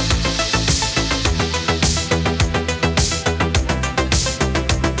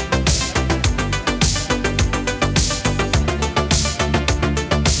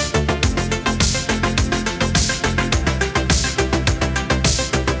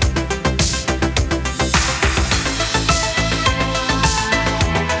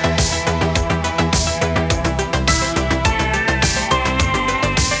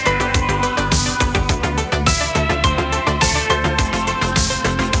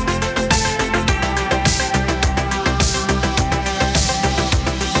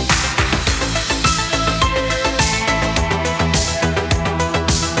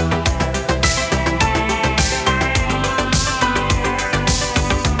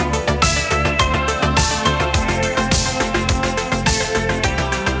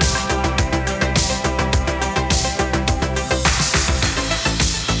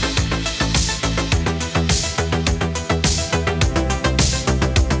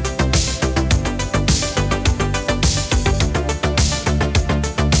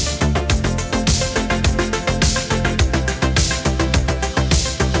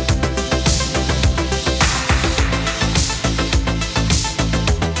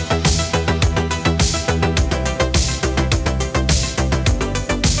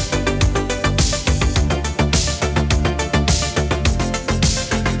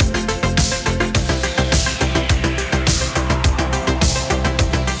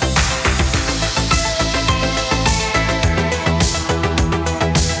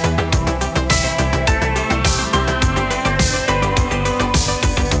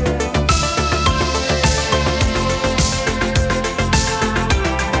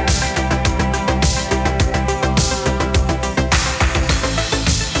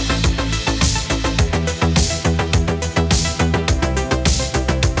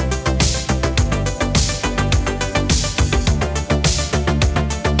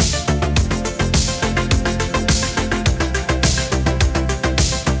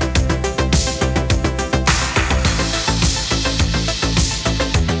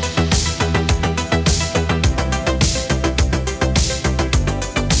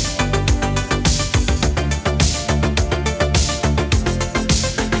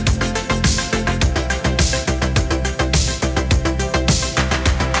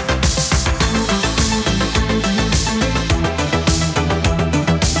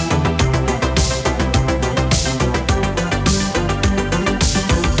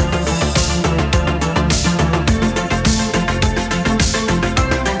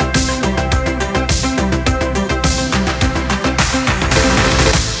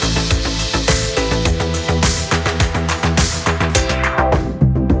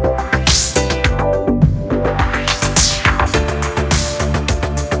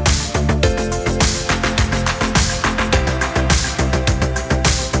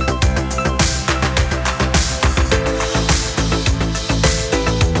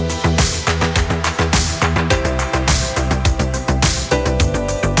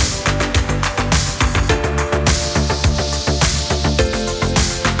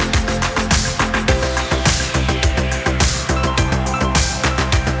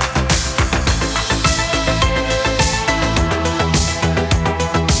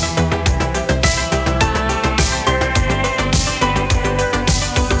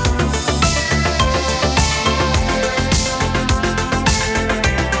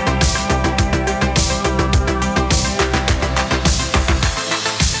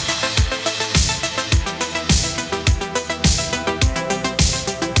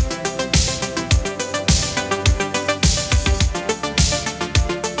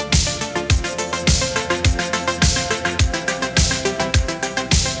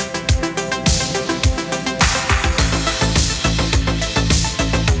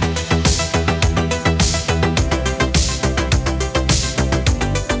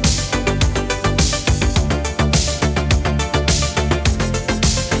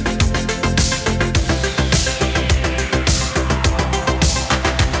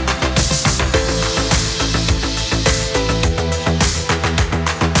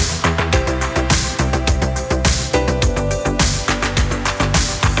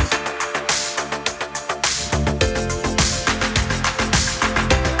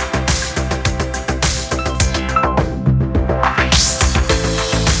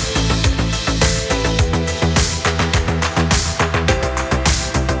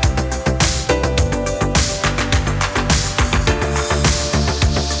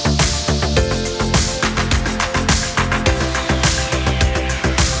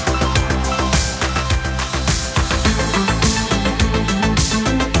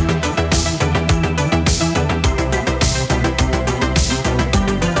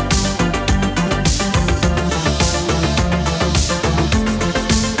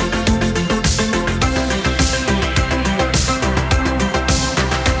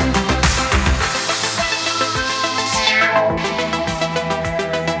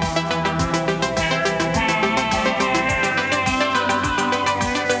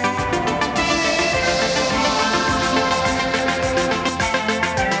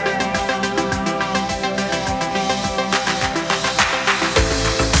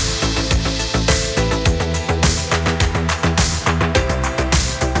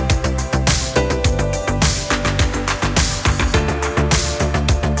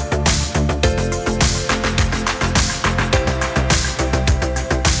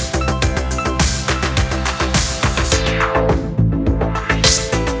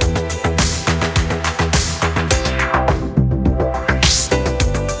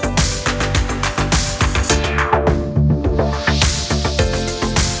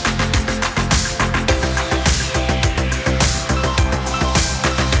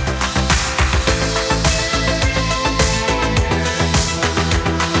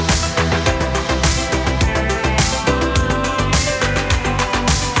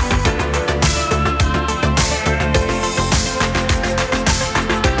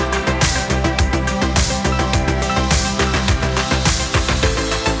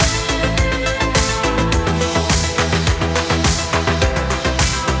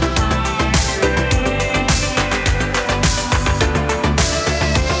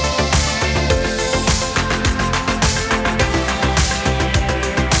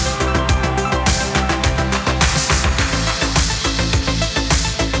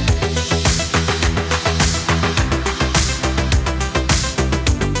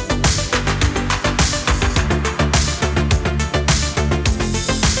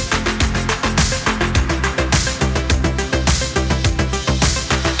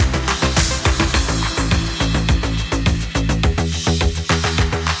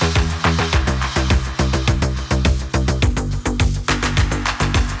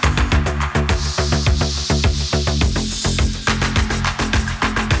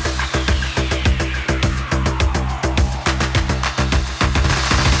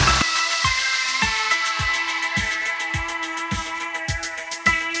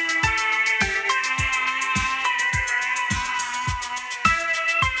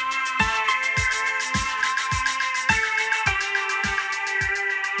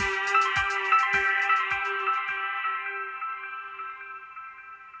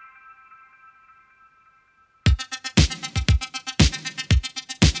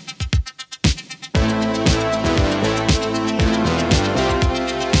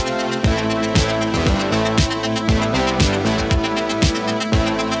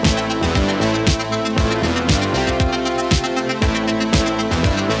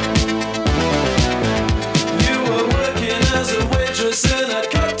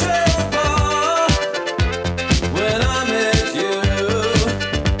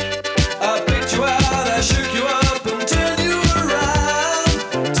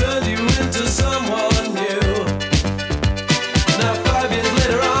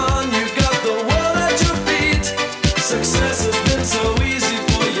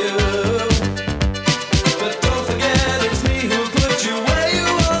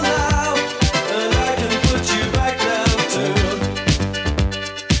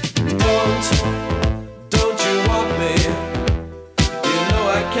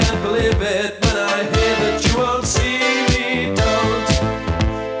 can't believe it when I hear that you won't see me.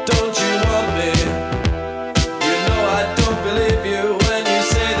 Don't you want me? You know I don't believe you when you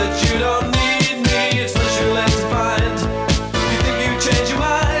say that you don't need me. It's what you're left to find. You think you change your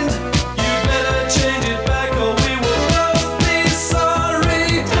mind? You better change it back or we will both be sorry.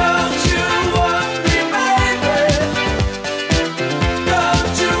 Don't you want me, baby?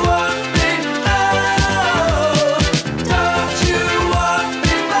 Don't you want me? Oh, don't you want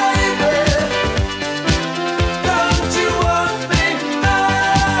me, baby? Don't you want me? Oh.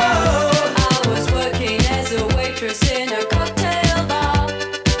 I was working as a waitress in a cocktail bar.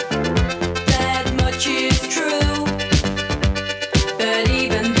 That much is true. But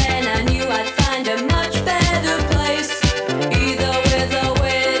even then I knew I'd find a much better place, either with or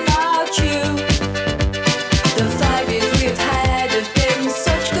without you. The 5 years we've had have been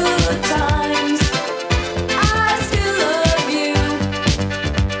such good times. I still love you,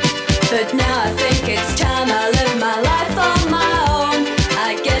 but now I think it's time I live my life on my own. I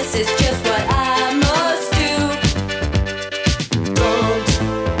guess it's just what I must do.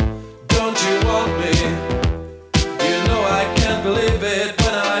 Don't you want me? You know I can't believe it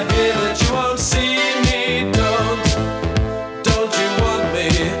when I hear that you won't see me. Don't you want me?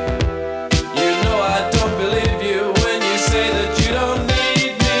 You know I don't believe you when you say that you don't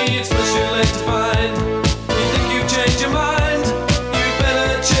need me. It's what you're late to find. You think you've changed your mind? You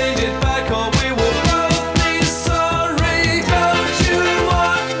better change it back or we will both be sorry. Don't you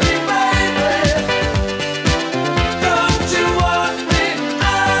want me, baby? Don't you want me?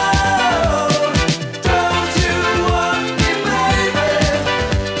 Oh, don't you want me, baby?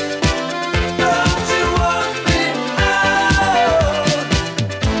 Don't you want me? Don't you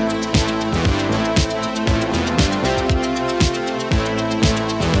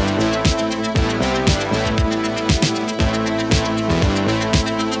want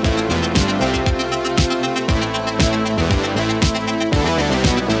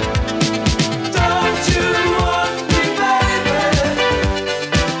me,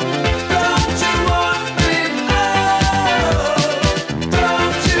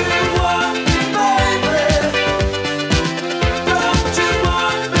 baby? Don't you want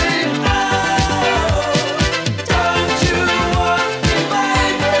me? Oh, don't you want me,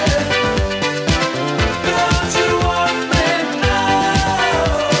 baby? Don't you want me? Oh,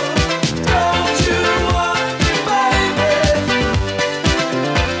 don't you want me, baby?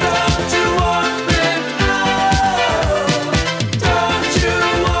 Don't you want me? Oh, don't you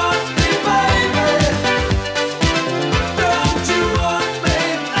want me, baby? Don't you want me?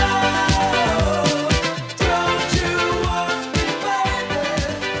 Don't you want me, baby?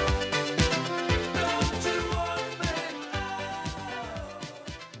 Don't you want me? Don't you want me,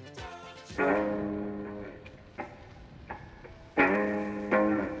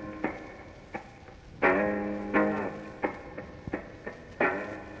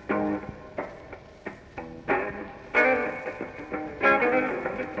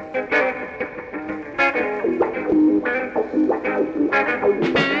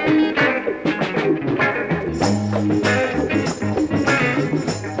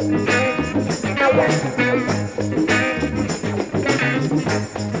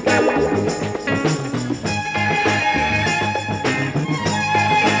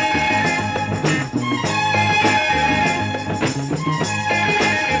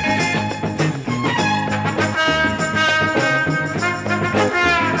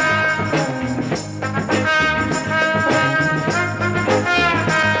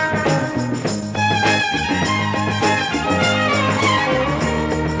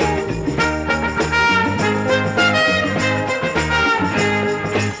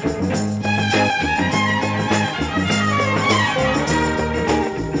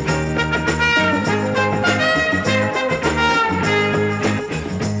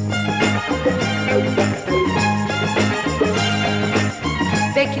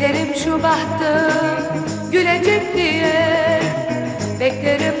 Beklerim şu bahtım gülecek diye,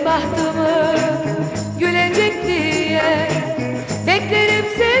 beklerim bahtımı gülecek diye, beklerim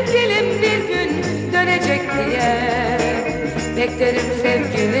sevgilim bir gün dönecek diye, beklerim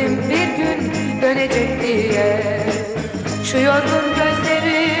sevgilim bir gün dönecek diye. Şu yorgun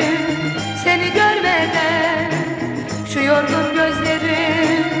gözlerim seni görmeden, şu yorgun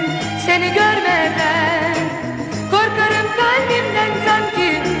gözlerim seni görmeden, korkarım kalbimden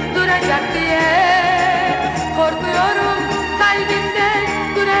sanki duracak diye, korkuyorum kalbimden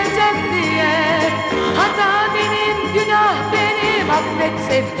duracak diye. Hata benim, günah benim, affet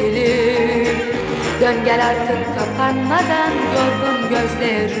sevgilim. Dön gel artık kapanmadan yorgun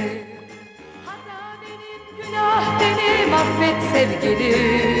gözlerim. Hata benim, günah günah benim affet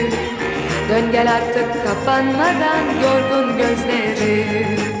sevgilim. Dön gel artık kapanmadan yorgun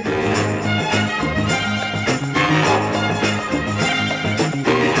gözlerim.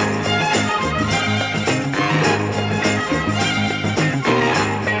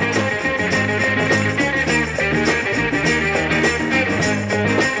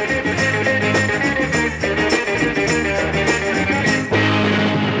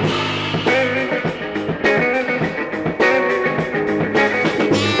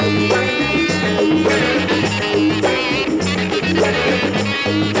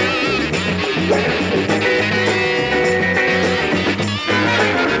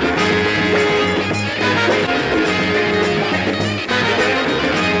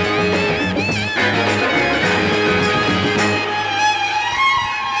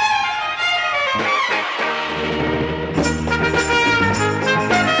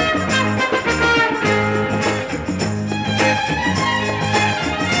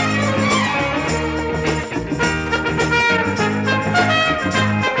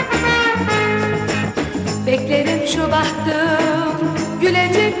 Beklerim şu bahtım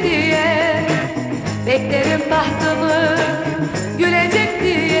gülecek diye. Beklerim bahtımı gülecek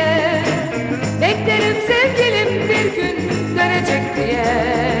diye. Beklerim sevgilim bir gün dönecek diye.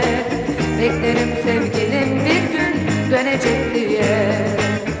 Beklerim sevgilim bir gün dönecek diye.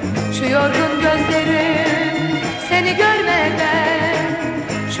 Şu yorgun gözlerim seni görmeden,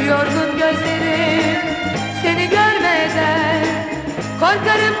 şu yorgun gözlerim seni görmeden,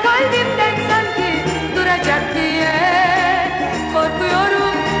 korkarım kalbimden sanki duracak diye.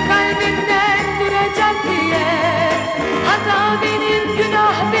 Korkuyorum kalbimden duracak diye. Hata benim,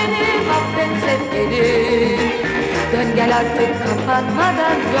 günah benim, affet sevgilim. Dön gel artık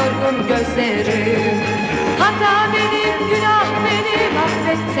kapanmadan yorgun gözlerim. Hata benim, günah benim,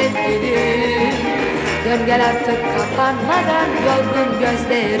 affet sevgilim. Dön gel artık kapanmadan yorgun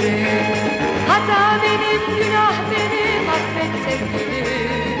gözlerim. Hata benim, günah benim, affet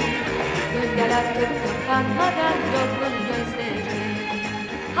sevgilim. Dön gel artık kapanmadan yorgun gözlerim.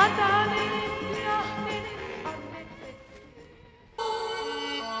 Hata benim, günah benim, affet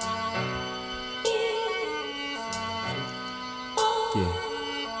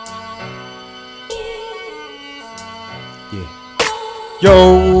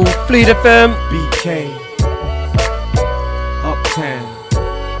Yo, Fleet FM. BK. Uptown.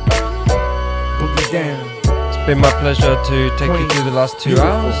 Boogie down. It's been my pleasure to take you through the last 2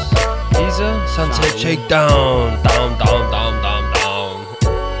 hours. Giza, Sunset Shake down, down, down, down, down, down.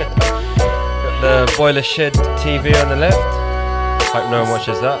 Got the Boiler Shed TV on the left. Hope no one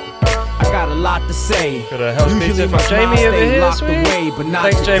watches that. I got a lot to say. Got a house pizza from Jamie over here, sweet.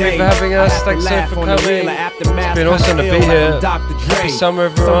 Thanks Jamie for having us. Thanks so for coming. It's been awesome to be here. Happy summer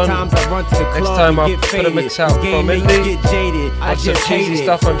everyone. Next time I'll put a mix out from Italy. Lots of cheesy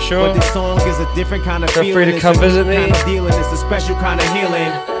stuff I'm sure. Feel free to come visit me. It's a special kind of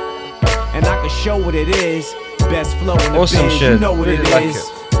healing. And I can show what it is. Best flow in the awesome biz. shit. You know what really it like is.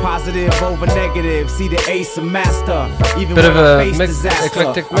 it. Positive over negative, see the ace of master. Even bit when of I a face disaster,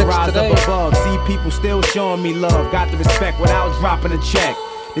 eclectic I mix rise today. up above, see people still showing me love. Got the respect without dropping a check.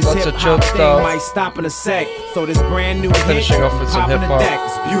 This Lots of hip-hop chilled thing stuff. might stop in a sec. So this brand new Finishing hit, off with some popping the hip-hop. deck.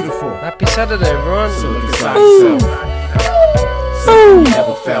 It's beautiful. Happy Saturday everyone. So look inside yourself. Something you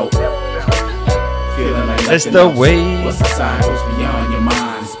never felt. Feeling like It's nothing the else. way. What's inside goes beyond your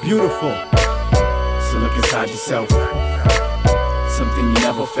mind. It's beautiful. So look inside yourself. Something you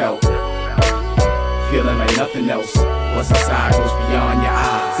never felt. Feeling like nothing else. What's inside goes beyond your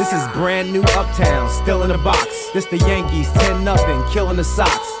eyes. This is brand new Uptown, still in the box. This the Yankees, 10-0, killing the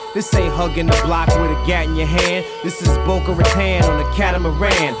Sox. This ain't hugging the block with a gat in your hand. This is Boca Raton on a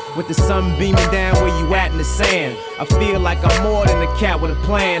catamaran, with the sun beaming down where you at in the sand. I feel like I'm more than a cat with a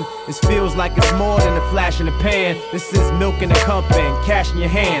plan. This feels like it's more than a flash in the pan. This is milk in the cup and cash in your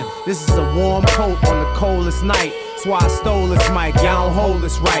hand. This is a warm coat on the coldest night. That's why I stole this mic, y'all don't hold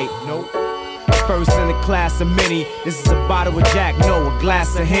this right. Nope. First in the class of many. This is a bottle of Jack, no, a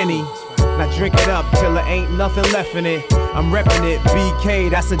glass of Henny. Now drink it up till there ain't nothing left in it. I'm reppin' it, BK,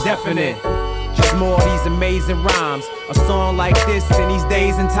 that's a definite. Just more of these amazing rhymes. A song like this in these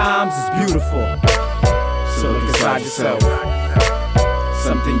days and times is beautiful. So look inside yourself.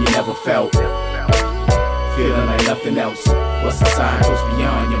 Something you never felt. Feeling like nothing else. What's inside goes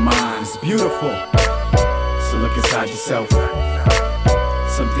beyond your mind. It's beautiful. So look inside yourself.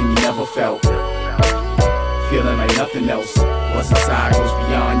 Something you never felt. Feeling like nothing else. What's inside goes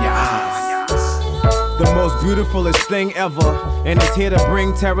beyond your eyes. The most beautifulest thing ever, and it's here to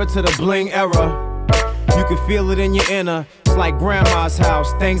bring terror to the bling era. You can feel it in your inner. It's like grandma's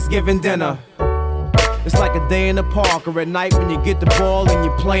house, Thanksgiving dinner. It's like a day in the park or at night when you get the ball and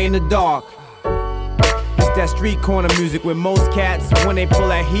you play in the dark. It's that street corner music where most cats, when they pull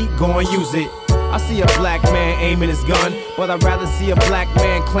that heat, go and use it. I see a black man aiming his gun, but I'd rather see a black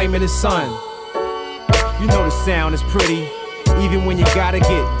man claiming his son. You know the sound is pretty, even when you gotta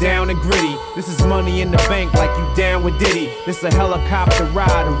get down and gritty. This is money in the bank like you down with Diddy. This a helicopter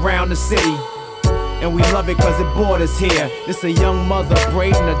ride around the city, and we love it cause it brought us here. This a young mother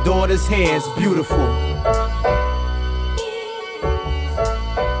braiding her daughter's hair. It's beautiful.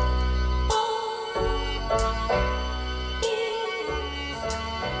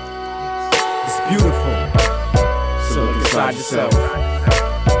 It's beautiful. So look inside yourself.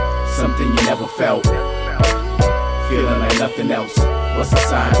 Something you never felt. Feeling like nothing else. What's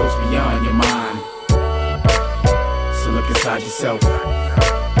inside goes beyond your mind. So look inside yourself.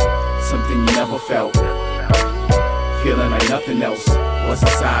 Something you never felt. Feeling like nothing else. What's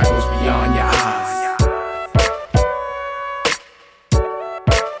inside goes beyond your eyes.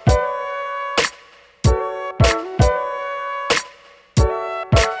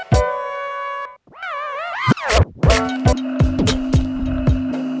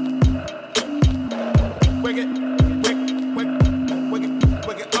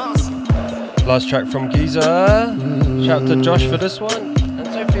 Last track from Giza. Shout out to Josh for this one, and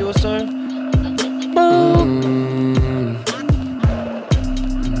Sophie also.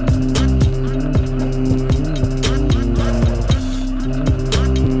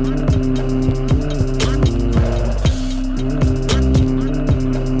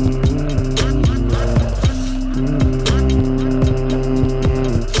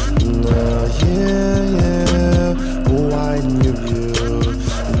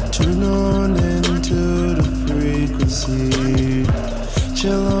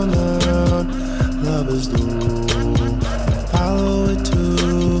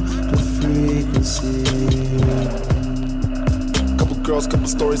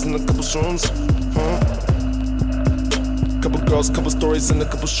 And a couple shrooms, couple girls, couple stories, and a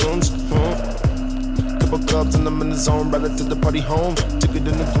couple shrooms, couple clubs, and I'm in the zone, right to the party home. Took it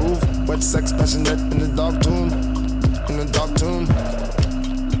in the groove, wet sex, passionate in the dark tomb, in the dark tomb.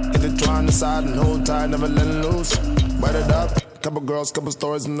 Intertwined inside and hold tight, never letting loose. Wet it up, couple girls, couple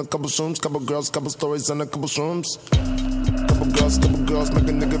stories, and a couple shrooms. Couple girls, couple stories, and a couple shrooms. Couple girls, make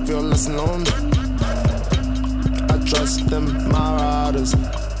a nigga feel less alone. I trust them, my riders.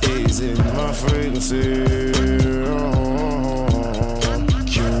 Easy, my frequency.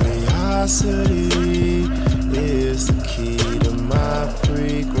 Curiosity is the key to my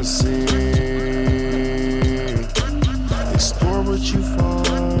frequency. Explore what you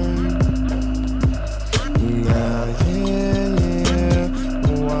find. Now, yeah,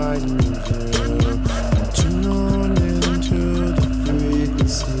 widen your view. Tune on into the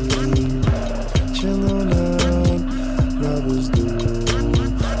frequency. Chill on out, lovers do.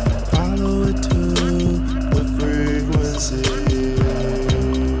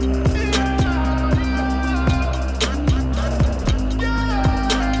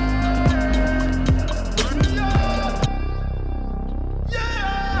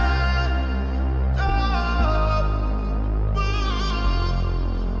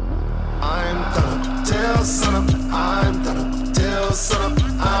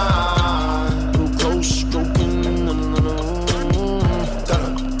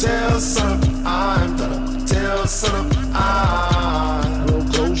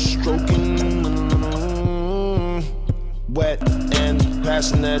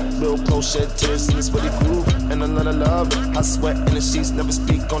 Real close, shed tears in this sweaty groove, and another love. I sweat in the sheets, never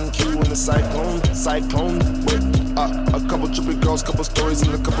speak on cue in the cyclone with a couple trippy girls, couple stories,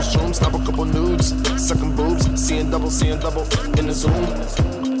 and a couple shrooms. Snap a couple nudes, sucking boobs, seeing double in the zoom.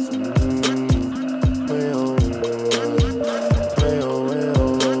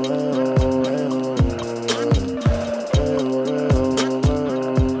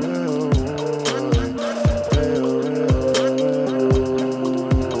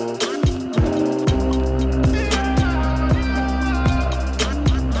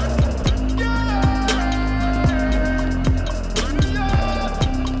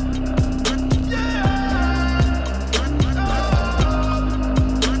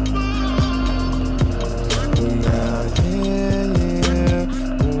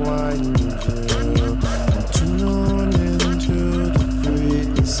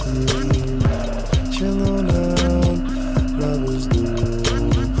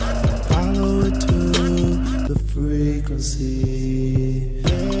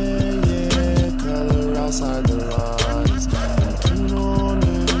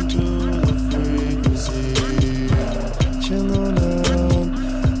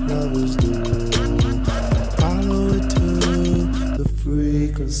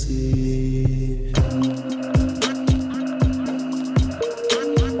 conceive.